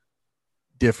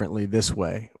differently this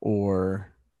way, or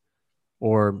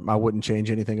I wouldn't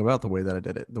change anything about the way that I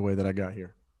did it, the way that I got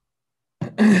here?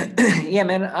 Yeah,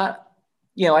 man. I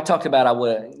talked about I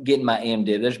would get in my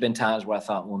MDiv. There's been times where I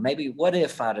thought, well, maybe what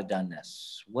if I'd have done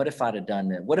this? What if I'd have done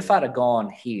that? What if I'd have gone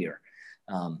here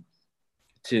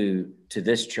to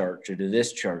this church or to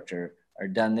this church or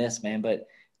done this, man? But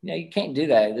you can't do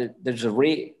that. There's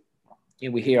we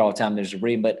hear all the time there's a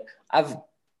reason, but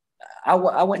I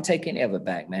wouldn't take any of it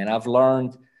back, man. I've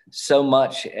learned so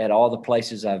much at all the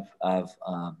places I've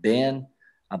been.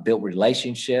 I built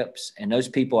relationships, and those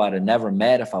people I'd have never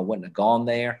met if I wouldn't have gone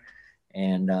there.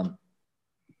 And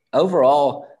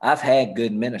overall, I've had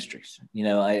good ministries.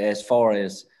 As far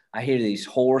as I hear these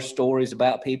horror stories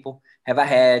about people, have I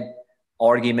had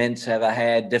arguments? Have I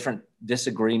had different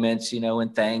disagreements,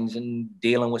 and things, and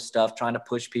dealing with stuff, trying to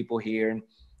push people here and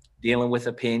dealing with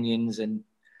opinions and,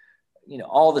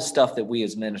 all the stuff that we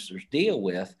as ministers deal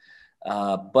with.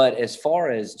 But as far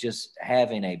as just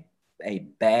having a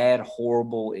bad,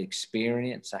 horrible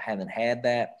experience, I haven't had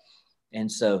that. And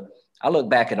so I look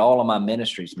back at all of my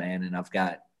ministries, man, and I've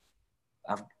got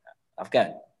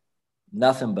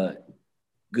nothing but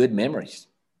good memories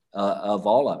of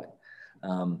all of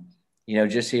it.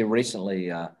 Just here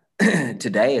recently,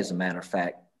 today, as a matter of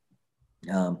fact,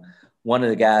 one of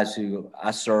the guys who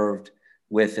I served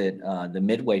with at the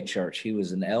Midway Church, he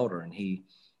was an elder, and he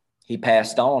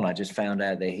passed on. I just found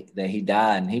out that he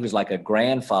died, and he was like a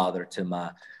grandfather to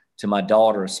my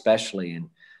daughter especially, and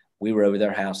we were over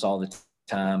their house all the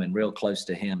time and real close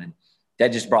to him, and that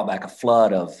just brought back a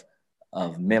flood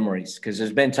of memories, because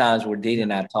there's been times where Dee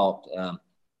and I talked,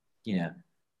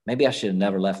 maybe I should have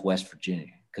never left West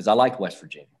Virginia, because I like West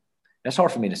Virginia. That's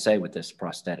hard for me to say with this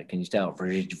prosthetic. Can you tell?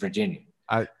 Virginia.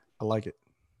 I like it.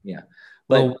 Yeah.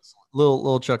 But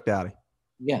little Chuck Dowdy.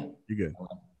 Yeah. You're good.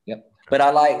 Yep. But I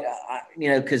like,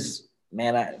 because,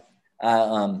 man,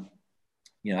 I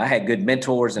had good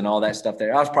mentors and all that stuff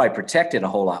there. I was probably protected a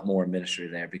whole lot more in ministry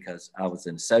there because I was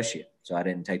an associate. So I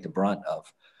didn't take the brunt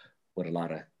of what a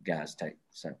lot of guys take.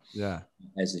 So yeah,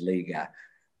 as a lead guy.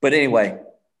 But anyway,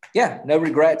 yeah, no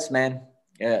regrets, man.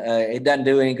 It doesn't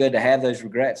do any good to have those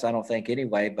regrets, I don't think,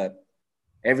 anyway. But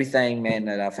everything, man,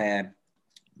 that I've had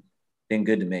been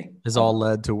good to me. Has all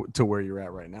led to where you're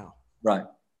at right now. Right.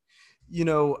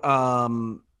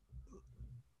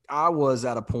 I was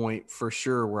at a point for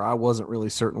sure where I wasn't really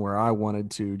certain where I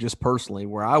wanted to, just personally,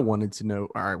 where I wanted to know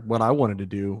or what I wanted to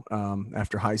do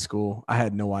after high school. I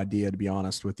had no idea, to be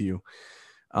honest with you.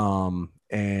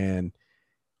 And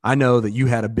I know that you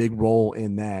had a big role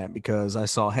in that, because I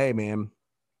saw, hey, man,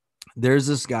 there's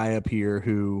this guy up here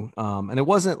who, and it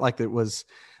wasn't like it was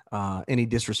any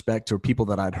disrespect to people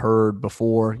that I'd heard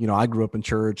before. I grew up in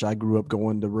church. I grew up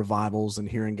going to revivals and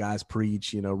hearing guys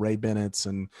preach, Ray Bennett's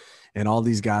and all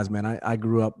these guys, man. I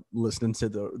grew up listening to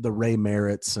the Ray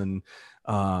Merritts and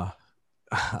I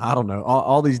don't know,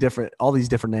 all these different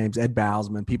names, Ed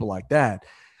Bousman, people like that.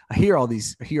 I hear all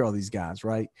these guys,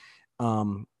 right?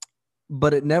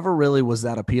 But it never really was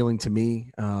that appealing to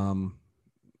me.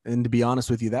 And to be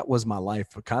honest with you, that was my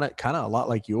life. Kind of a lot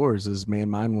like yours is, man,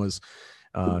 mine was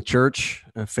church,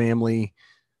 family,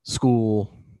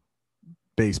 school,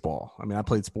 baseball. I mean, I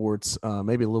played sports,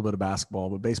 maybe a little bit of basketball,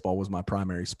 but baseball was my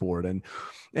primary sport. And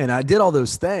I did all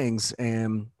those things,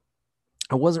 and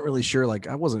I wasn't really sure.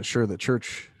 I wasn't sure that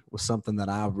church was something that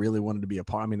I really wanted to be a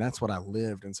part. I mean, that's what I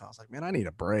lived. And so I was like, man, I need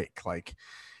a break.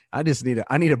 I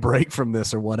need a break from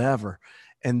this or whatever.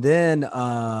 And then,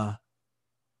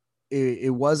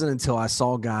 it wasn't until I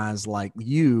saw guys like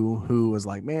you who was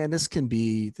like, man,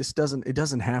 it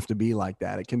doesn't have to be like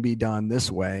that. It can be done this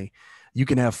way. You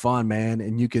can have fun, man.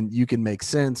 And you can make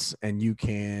sense, and you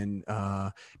can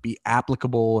be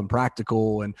applicable and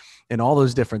practical and all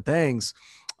those different things.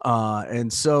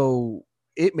 And so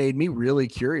it made me really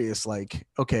curious.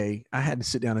 Okay, I had to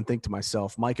sit down and think to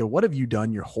myself, Micah, what have you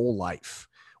done your whole life?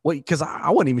 Well, because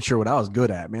I wasn't even sure what I was good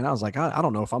at, man. I was like, I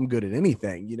don't know if I'm good at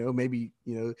anything, maybe,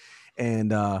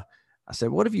 and I said,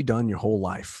 what have you done your whole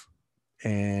life?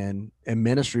 And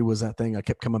ministry was that thing I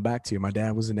kept coming back to. My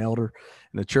dad was an elder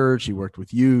in the church. He worked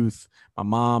with youth. My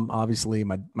mom, obviously,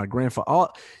 my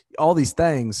grandfather, all these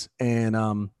things. And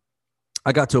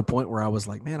I got to a point where I was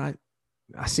like, man,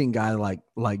 I seen guys like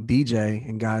DJ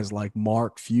and guys like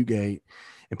Mark Fugate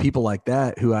and people like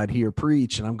that who I'd hear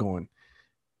preach. And I'm going,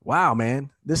 Wow,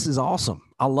 man, this is awesome.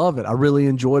 I love it. I really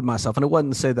enjoyed myself. And it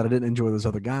wasn't to say that I didn't enjoy those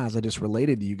other guys. I just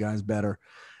related to you guys better.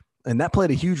 And that played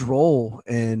a huge role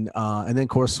in, and then of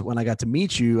course, when I got to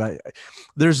meet you,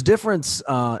 there's difference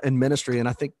in ministry. And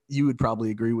I think you would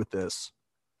probably agree with this.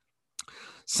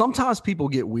 Sometimes people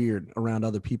get weird around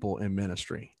other people in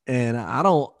ministry, and I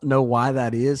don't know why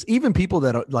that is. Even people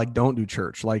that like don't do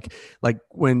church, like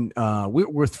when we're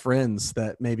with friends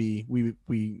that maybe we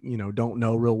don't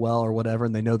know real well or whatever,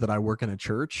 and they know that I work in a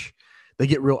church, they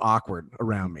get real awkward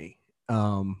around me.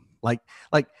 Like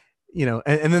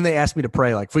and then they ask me to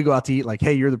pray. Like if we go out to eat, like,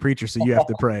 hey, you're the preacher, so you have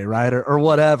to pray, right, or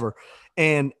whatever.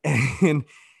 And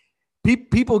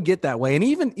people get that way. And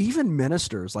even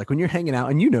ministers, like when you're hanging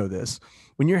out, and you know this,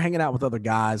 when you're hanging out with other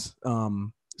guys,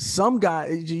 some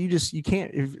guys, you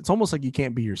can't, it's almost like you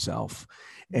can't be yourself.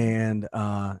 And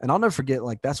I'll never forget,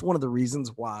 like, that's one of the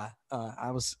reasons why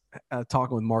I was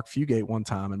talking with Mark Fugate one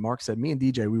time, and Mark said, me and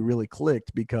DJ, we really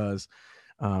clicked because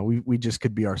we just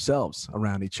could be ourselves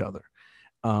around each other.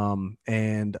 I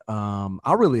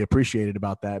really appreciated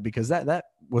about that, because that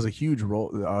was a huge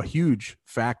role, a huge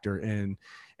factor in.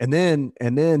 And then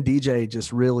DJ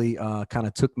just really kind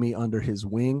of took me under his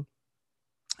wing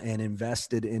and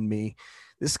invested in me.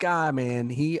 This guy, man,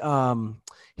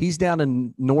 he's down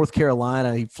in North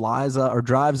Carolina. He flies up or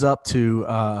drives up to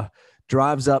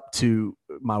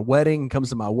my wedding, comes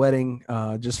to my wedding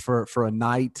just for a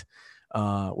night,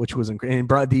 which was incredible. And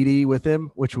brought Dee Dee with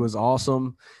him, which was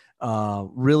awesome.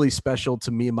 Really special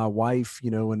to me and my wife.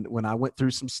 When I went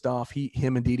through some stuff,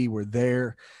 him and Dee Dee were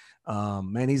there.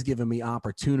 Man, he's given me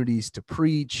opportunities to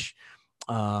preach.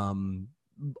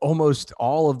 Almost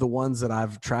all of the ones that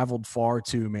I've traveled far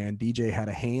to, man, DJ had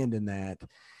a hand in that.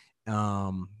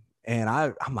 And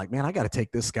I'm like, man, I got to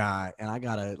take this guy, and I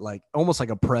got to, like, almost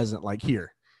like a present, like,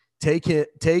 here, take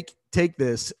take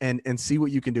this and see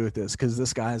what you can do with this. 'Cause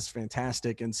this guy is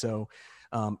fantastic. And so,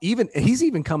 he's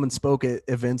even come and spoke at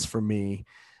events for me,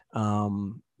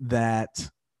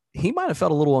 that he might've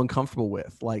felt a little uncomfortable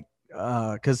with, like,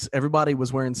 because everybody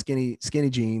was wearing skinny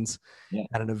jeans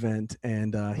at an event,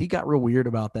 and he got real weird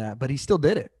about that, but he still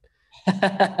did it,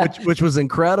 which was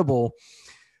incredible.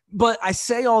 But I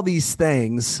say all these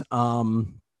things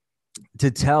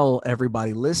to tell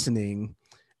everybody listening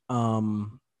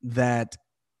that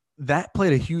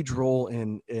played a huge role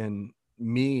in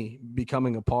me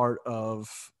becoming a part of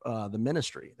the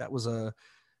ministry. That was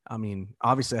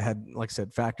obviously I had, like I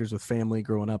said, factors with family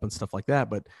growing up and stuff like that,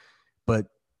 but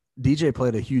DJ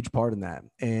played a huge part in that.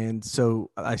 And so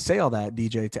I say all that,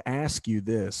 DJ, to ask you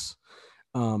this.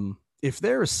 If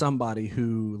there is somebody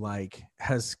who, like,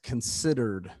 has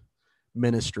considered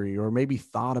ministry, or maybe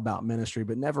thought about ministry,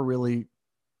 but never really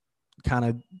kind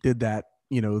of did that,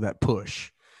 that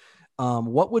push,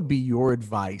 what would be your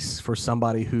advice for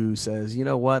somebody who says, you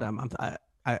know what,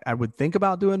 I would think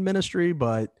about doing ministry,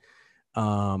 but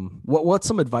what's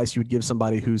some advice you would give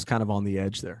somebody who's kind of on the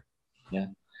edge there? Yeah.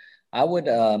 I would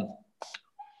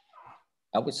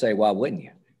say, why wouldn't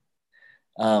you?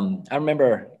 I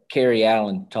remember Kerry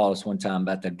Allen taught us one time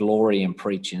about the glory in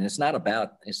preaching. It's not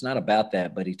about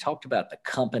that, but he talked about the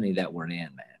company that we're in,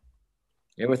 man.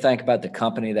 You ever think about the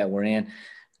company that we're in?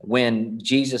 When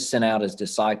Jesus sent out his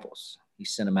disciples, he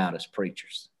sent them out as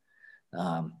preachers.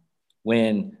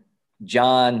 When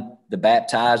John the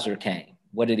Baptizer came,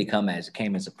 what did he come as? He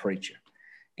came as a preacher.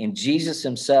 And Jesus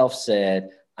himself said,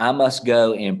 I must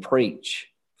go and preach,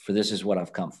 for this is what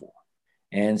I've come for.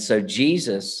 And so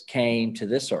Jesus came to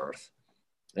this earth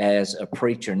as a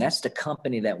preacher, and that's the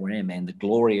company that we're in, man, the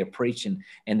glory of preaching.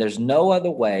 And there's no other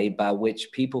way by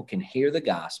which people can hear the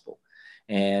gospel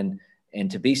and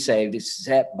to be saved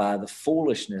except by the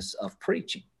foolishness of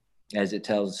preaching, as it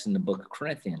tells us in the book of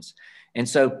Corinthians. And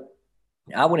so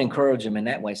I would encourage them in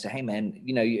that way, say, hey, man,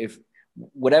 if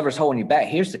whatever's holding you back,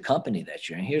 here's the company that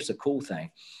you're in. Here's the cool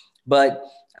thing. But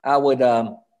I would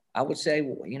say,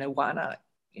 why not?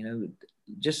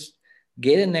 Just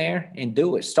get in there and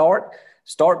do it. Start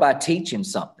by teaching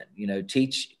something,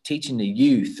 teaching the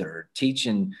youth, or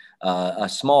teaching a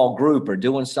small group, or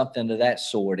doing something of that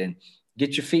sort, and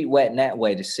get your feet wet in that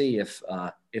way to see if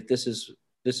this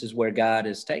is where God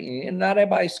is taking you. And not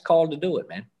everybody's called to do it,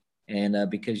 man. And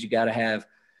because you got to have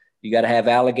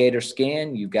alligator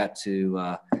skin, you got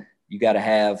to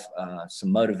have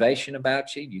some motivation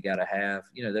about you. You got to have,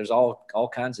 there's all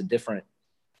kinds of different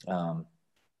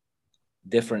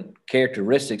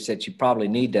characteristics that you probably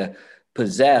need to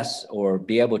possess or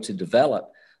be able to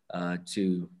develop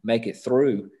to make it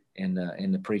through in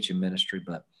the preaching ministry.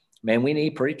 But man, we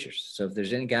need preachers. So if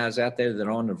there's any guys out there that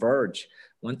are on the verge,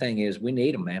 one thing is we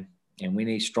need them, man. And we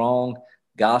need strong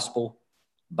gospel,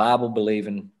 Bible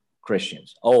believing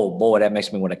Christians. Oh boy, that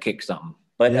makes me want to kick something.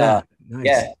 But Yeah, nice.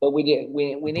 yeah, but we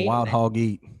Let the need wild hog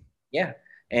eat. yeah.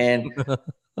 And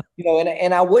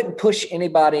and I wouldn't push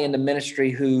anybody in the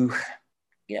ministry who,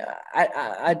 yeah,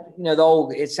 I the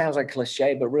old, it sounds like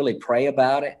cliche, but really pray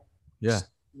about it. Yeah.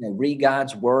 Read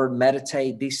God's word,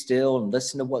 meditate, be still, and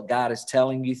listen to what God is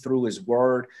telling you through his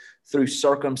word, through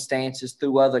circumstances,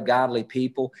 through other godly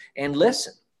people, and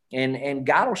listen. And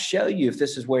God will show you if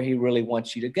this is where he really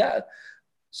wants you to go.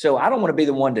 So I don't want to be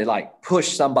the one to like push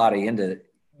somebody into,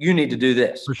 you need to do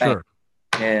this. For sure.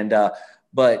 And,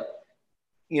 but,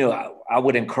 I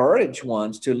would encourage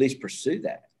ones to at least pursue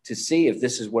that, to see if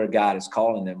this is where God is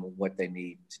calling them or what they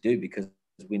need to do, because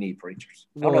we need preachers.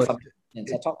 I don't know if I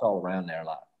talked all around there a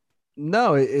lot.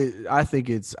 No, I think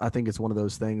it's one of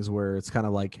those things where it's kind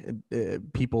of like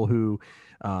people who,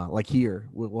 like here,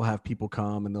 we'll have people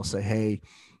come and they'll say, hey,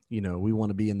 we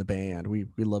want to be in the band. We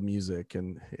love music,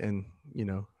 and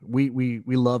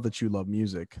we love that you love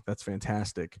music. That's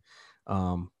fantastic.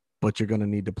 But you're going to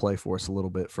need to play for us a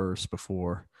little bit first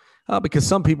before, because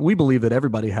some people, we believe that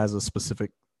everybody has a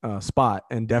specific spot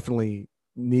and definitely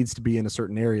needs to be in a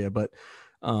certain area, but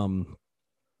don't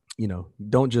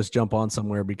just jump on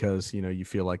somewhere because, you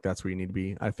feel like that's where you need to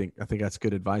be. I think that's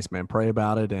good advice, man. Pray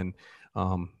about it. And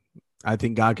I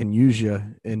think God can use you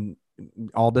in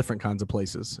all different kinds of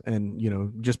places. And,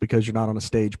 just because you're not on a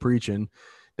stage preaching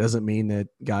doesn't mean that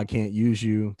God can't use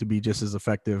you to be just as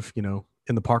effective,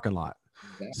 in the parking lot.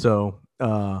 Okay. So,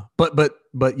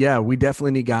 but yeah, we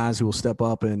definitely need guys who will step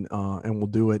up and will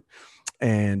do it.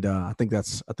 And I think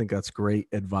that's great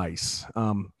advice.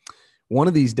 One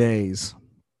of these days,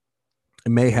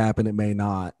 it may happen, it may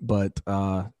not, but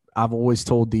I've always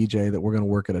told DJ that we're going to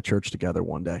work at a church together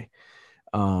one day.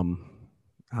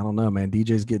 I don't know, man.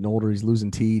 DJ's getting older. He's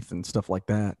losing teeth and stuff like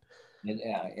that.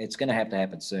 Yeah, it's going to have to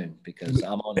happen soon because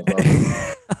I'm on the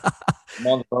verge. I'm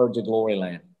on the verge of glory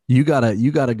land. You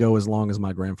gotta go as long as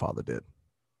my grandfather did.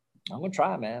 I'm going to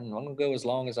try, man. I'm going to go as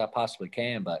long as I possibly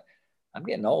can, but I'm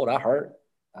getting old. I hurt.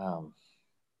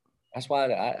 That's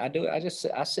why I do it.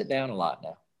 I sit down a lot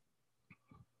now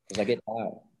because I get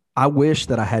tired. I wish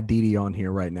that I had Dee Dee on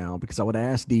here right now, because I would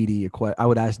ask Dee Dee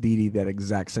that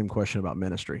exact same question about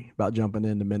ministry, about jumping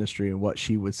into ministry, and what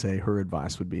she would say her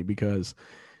advice would be, because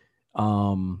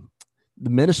the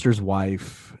minister's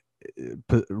wife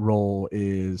role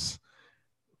is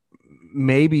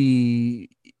maybe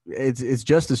it's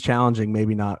just as challenging,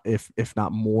 maybe not, if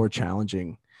not more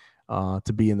challenging,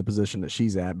 to be in the position that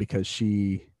she's at, because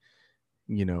she,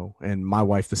 and my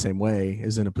wife the same way,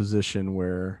 is in a position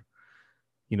where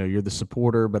you're the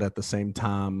supporter, but at the same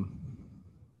time,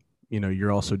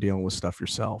 you're also dealing with stuff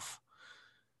yourself.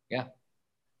 Yeah.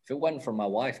 If it wasn't for my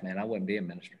wife, man, I wouldn't be in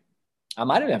ministry. I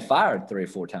might have been fired 3 or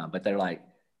 4 times, but they're like,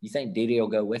 you think Dee Dee will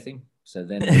go with him? So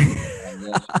then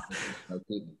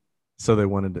so they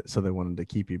wanted to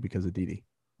keep you because of Dee Dee.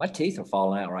 My teeth are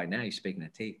falling out right now. You're speaking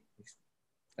of teeth.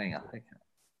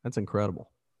 That's incredible.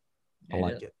 I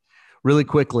like it. Really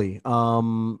quickly,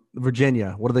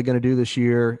 Virginia, what are they going to do this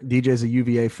year? DJ's a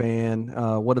UVA fan.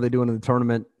 What are they doing in the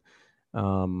tournament?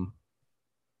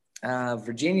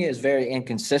 Virginia is very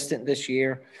inconsistent this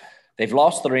year. They've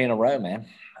lost 3 in a row, man.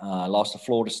 Lost to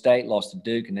Florida State, lost to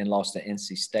Duke, and then lost to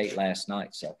NC State last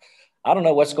night. So I don't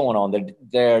know what's going on.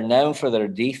 They're known for their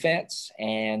defense,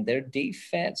 and their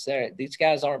defense, these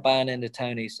guys aren't buying into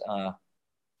Tony's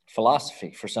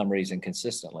philosophy for some reason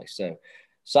consistently. So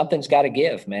something's got to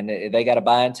give, man. They got to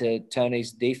buy into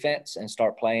Tony's defense and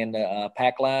start playing the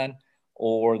pack line,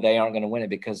 or they aren't going to win it,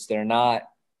 because they're not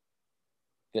 –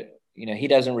 he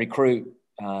doesn't recruit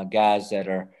guys that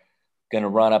are going to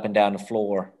run up and down the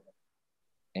floor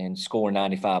and score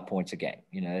 95 points a game.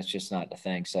 That's just not the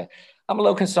thing. So I'm a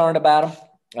little concerned about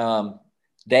them.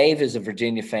 Dave is a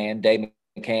Virginia fan. Dave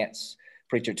McCants,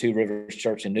 preacher at Two Rivers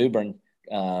Church in New Bern,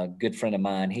 good friend of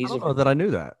mine. I don't know that I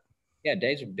knew that. Yeah,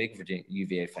 Dave's a big Virginia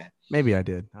UVA fan. Maybe I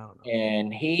did. I don't know.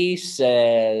 And he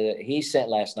sent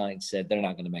last night and said they're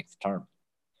not going to make the tournament.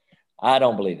 I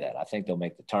don't believe that. I think they'll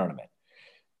make the tournament.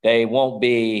 They were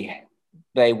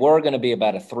going to be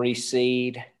about a 3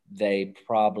 seed. They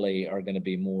probably are going to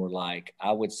be more like,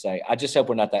 I would say, I just hope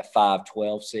we're not that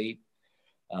 5-12 seed,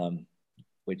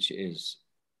 which is,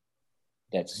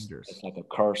 that's like a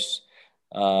curse.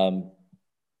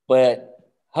 But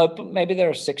hope maybe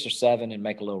they're 6 or 7 and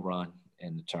make a little run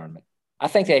in the tournament. I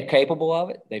think they're capable of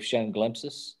it. They've shown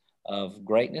glimpses of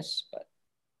greatness, but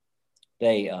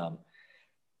they,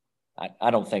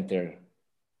 I don't think they're,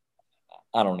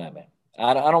 I don't know, man.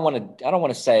 I don't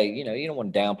want to say, you don't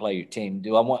want to downplay your team.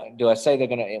 Do I say they're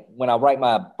going to, when I write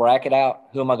my bracket out,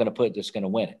 who am I going to put that's going to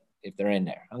win it if they're in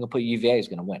there? I'm going to put UVA is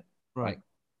going to win. Right.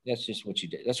 That's just what you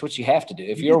do. That's what you have to do.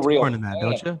 If You you're get a real torn in that, fan,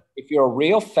 don't you? if you're a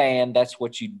real fan, that's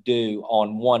what you do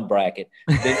on one bracket.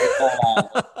 Then you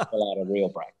pull out a real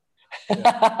bracket.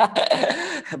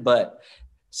 But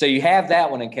so you have that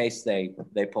one in case they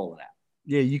pull it out.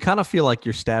 Yeah, you kind of feel like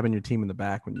you're stabbing your team in the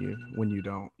back when you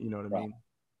don't. You know what I mean?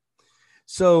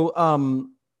 So,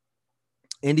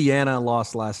 Indiana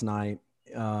lost last night.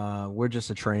 We're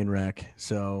just a train wreck.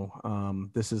 So,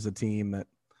 this is a team that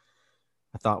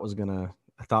I thought was gonna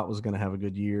have a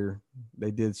good year.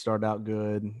 They did start out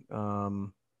good.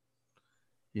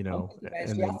 You know, I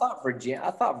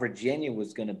thought Virginia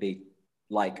was going to be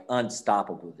like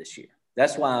unstoppable this year.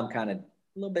 That's why I'm kind of a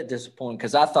little bit disappointed,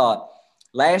 because I thought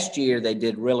last year they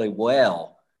did really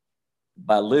well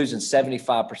by losing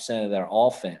 75% of their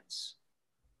offense,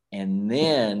 and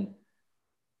then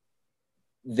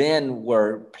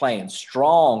we're playing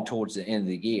strong towards the end of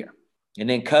the year, and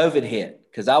then COVID hit.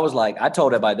 Because I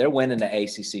told everybody they're winning the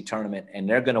ACC tournament and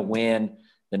they're going to win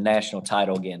the national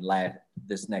title again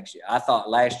this next year. I thought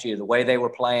last year, the way they were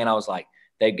playing, I was like,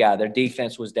 their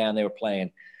defense was down. They were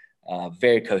playing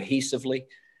very cohesively.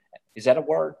 Is that a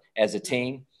word? As a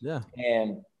team? Yeah.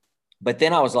 But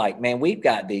then I was like, man, we've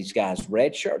got these guys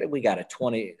redshirted. We got a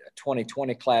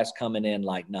 2020 class coming in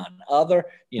like none other.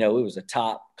 You know, it was a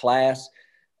top class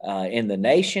in the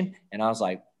nation. And I was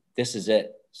like, this is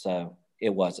it. So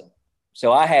it wasn't.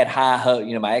 So I had high hope.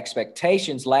 You know, my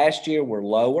expectations last year were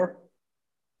lower,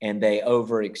 and they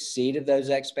over exceeded those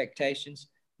expectations.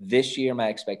 This year, my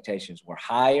expectations were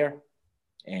higher,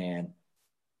 and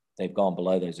they've gone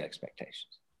below those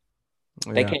expectations.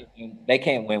 Yeah. They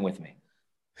can't win with me.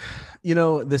 You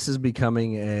know, this is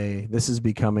becoming a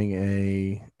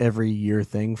every year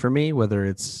thing for me, whether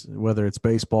it's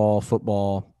baseball,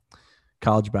 football,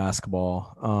 college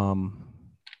basketball.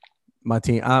 My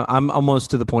team, I'm almost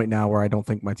to the point now where I don't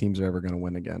think my teams are ever going to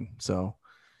win again. So,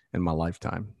 in my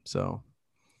lifetime. So,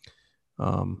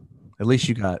 at least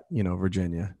you got,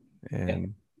 Virginia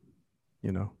and,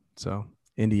 so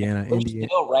Indiana. We're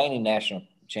still reigning national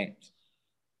champs.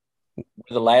 We're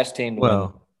the last team to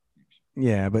win.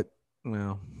 Yeah, but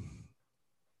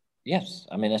yes,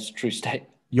 I mean that's a true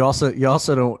statement. You also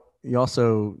we're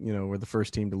the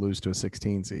first team to lose to a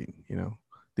 16 seed.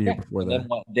 The year before that.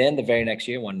 Then the very next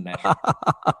year won the national.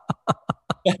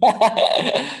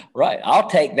 Right. I'll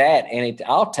take that.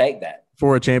 I'll take that.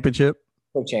 For a championship?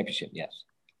 For a championship, yes.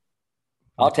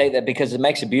 I'll take that because it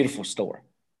makes a beautiful story.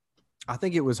 I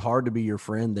think it was hard to be your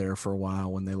friend there for a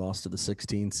while when they lost to the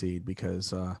 16 seed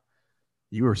because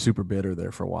you were super bitter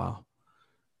there for a while.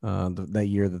 That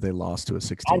year that they lost to a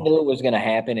 16. I knew it was going to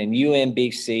happen, and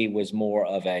UMBC was more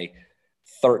of a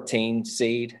 13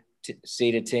 seeded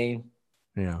team.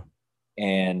 Yeah.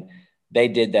 And they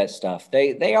did that stuff.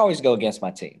 They always go against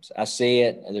my teams. I see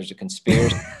it. There's a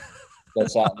conspiracy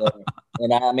that's out there.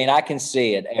 And I can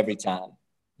see it every time.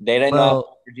 They didn't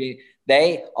know Virginia.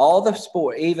 All the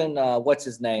sport, even what's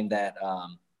his name? That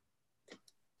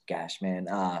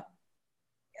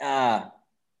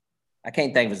I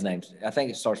can't think of his name. I think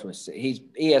it starts with C. He's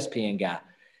ESPN guy.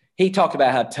 He talked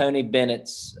about how Tony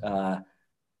Bennett's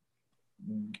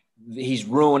he's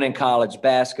ruining college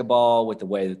basketball with the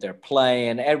way that they're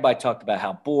playing. Everybody talked about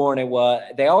how boring it was.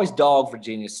 They always dog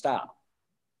Virginia's style.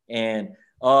 And,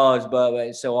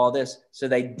 so all this. So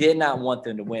they did not want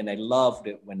them to win. They loved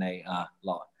it when they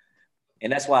lost.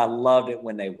 And that's why I loved it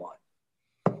when they won.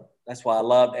 That's why I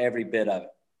loved every bit of it.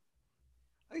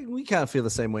 We kind of feel the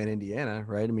same way in Indiana,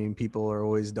 right? I mean, people are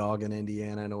always dogging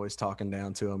Indiana and always talking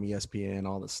down to them, ESPN,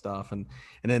 all this stuff. And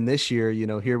then this year,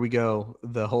 here we go,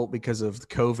 because of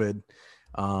COVID,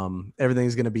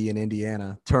 everything's going to be in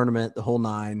Indiana, tournament, the whole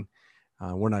nine.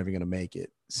 We're not even going to make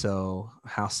it. So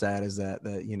how sad is that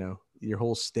your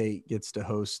whole state gets to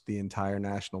host the entire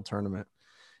national tournament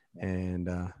and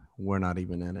we're not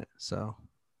even in it. So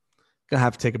going to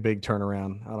have to take a big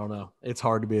turnaround. I don't know. It's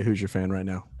hard to be a Hoosier fan right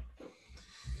now.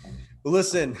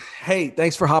 Listen, hey,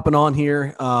 thanks for hopping on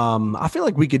here. I feel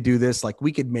like we could do this. Like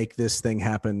we could make this thing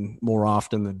happen more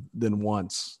often than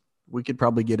once. We could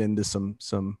probably get into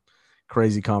some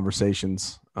crazy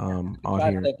conversations on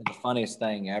here. I think the funniest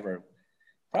thing ever,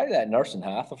 probably that nursing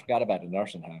home. I forgot about the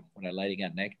nursing home when that lady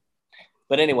got naked.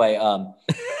 But anyway,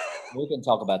 we can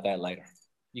talk about that later.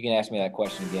 You can ask me that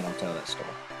question again. I'll tell that story.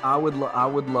 I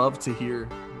would love to hear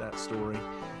that story.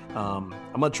 I'm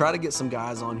going to try to get some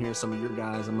guys on here, some of your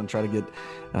guys. I'm going to try to get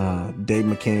Dave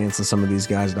McCants and some of these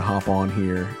guys to hop on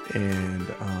here. And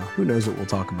who knows what we'll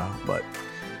talk about. But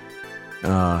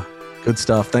good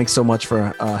stuff. Thanks so much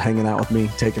for hanging out with me,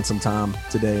 taking some time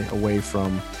today away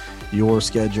from your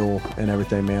schedule and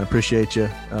everything, man. Appreciate you.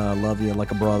 Love you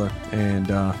like a brother. And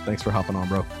thanks for hopping on,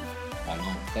 bro. Bye.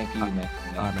 Thank you, man.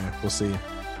 All right, man. We'll see you.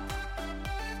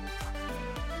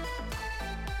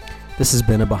 This has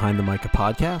been a Behind the Micah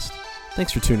podcast.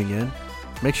 Thanks for tuning in.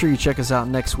 Make sure you check us out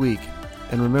next week.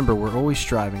 And remember, we're always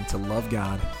striving to love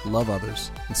God, love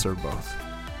others, and serve both.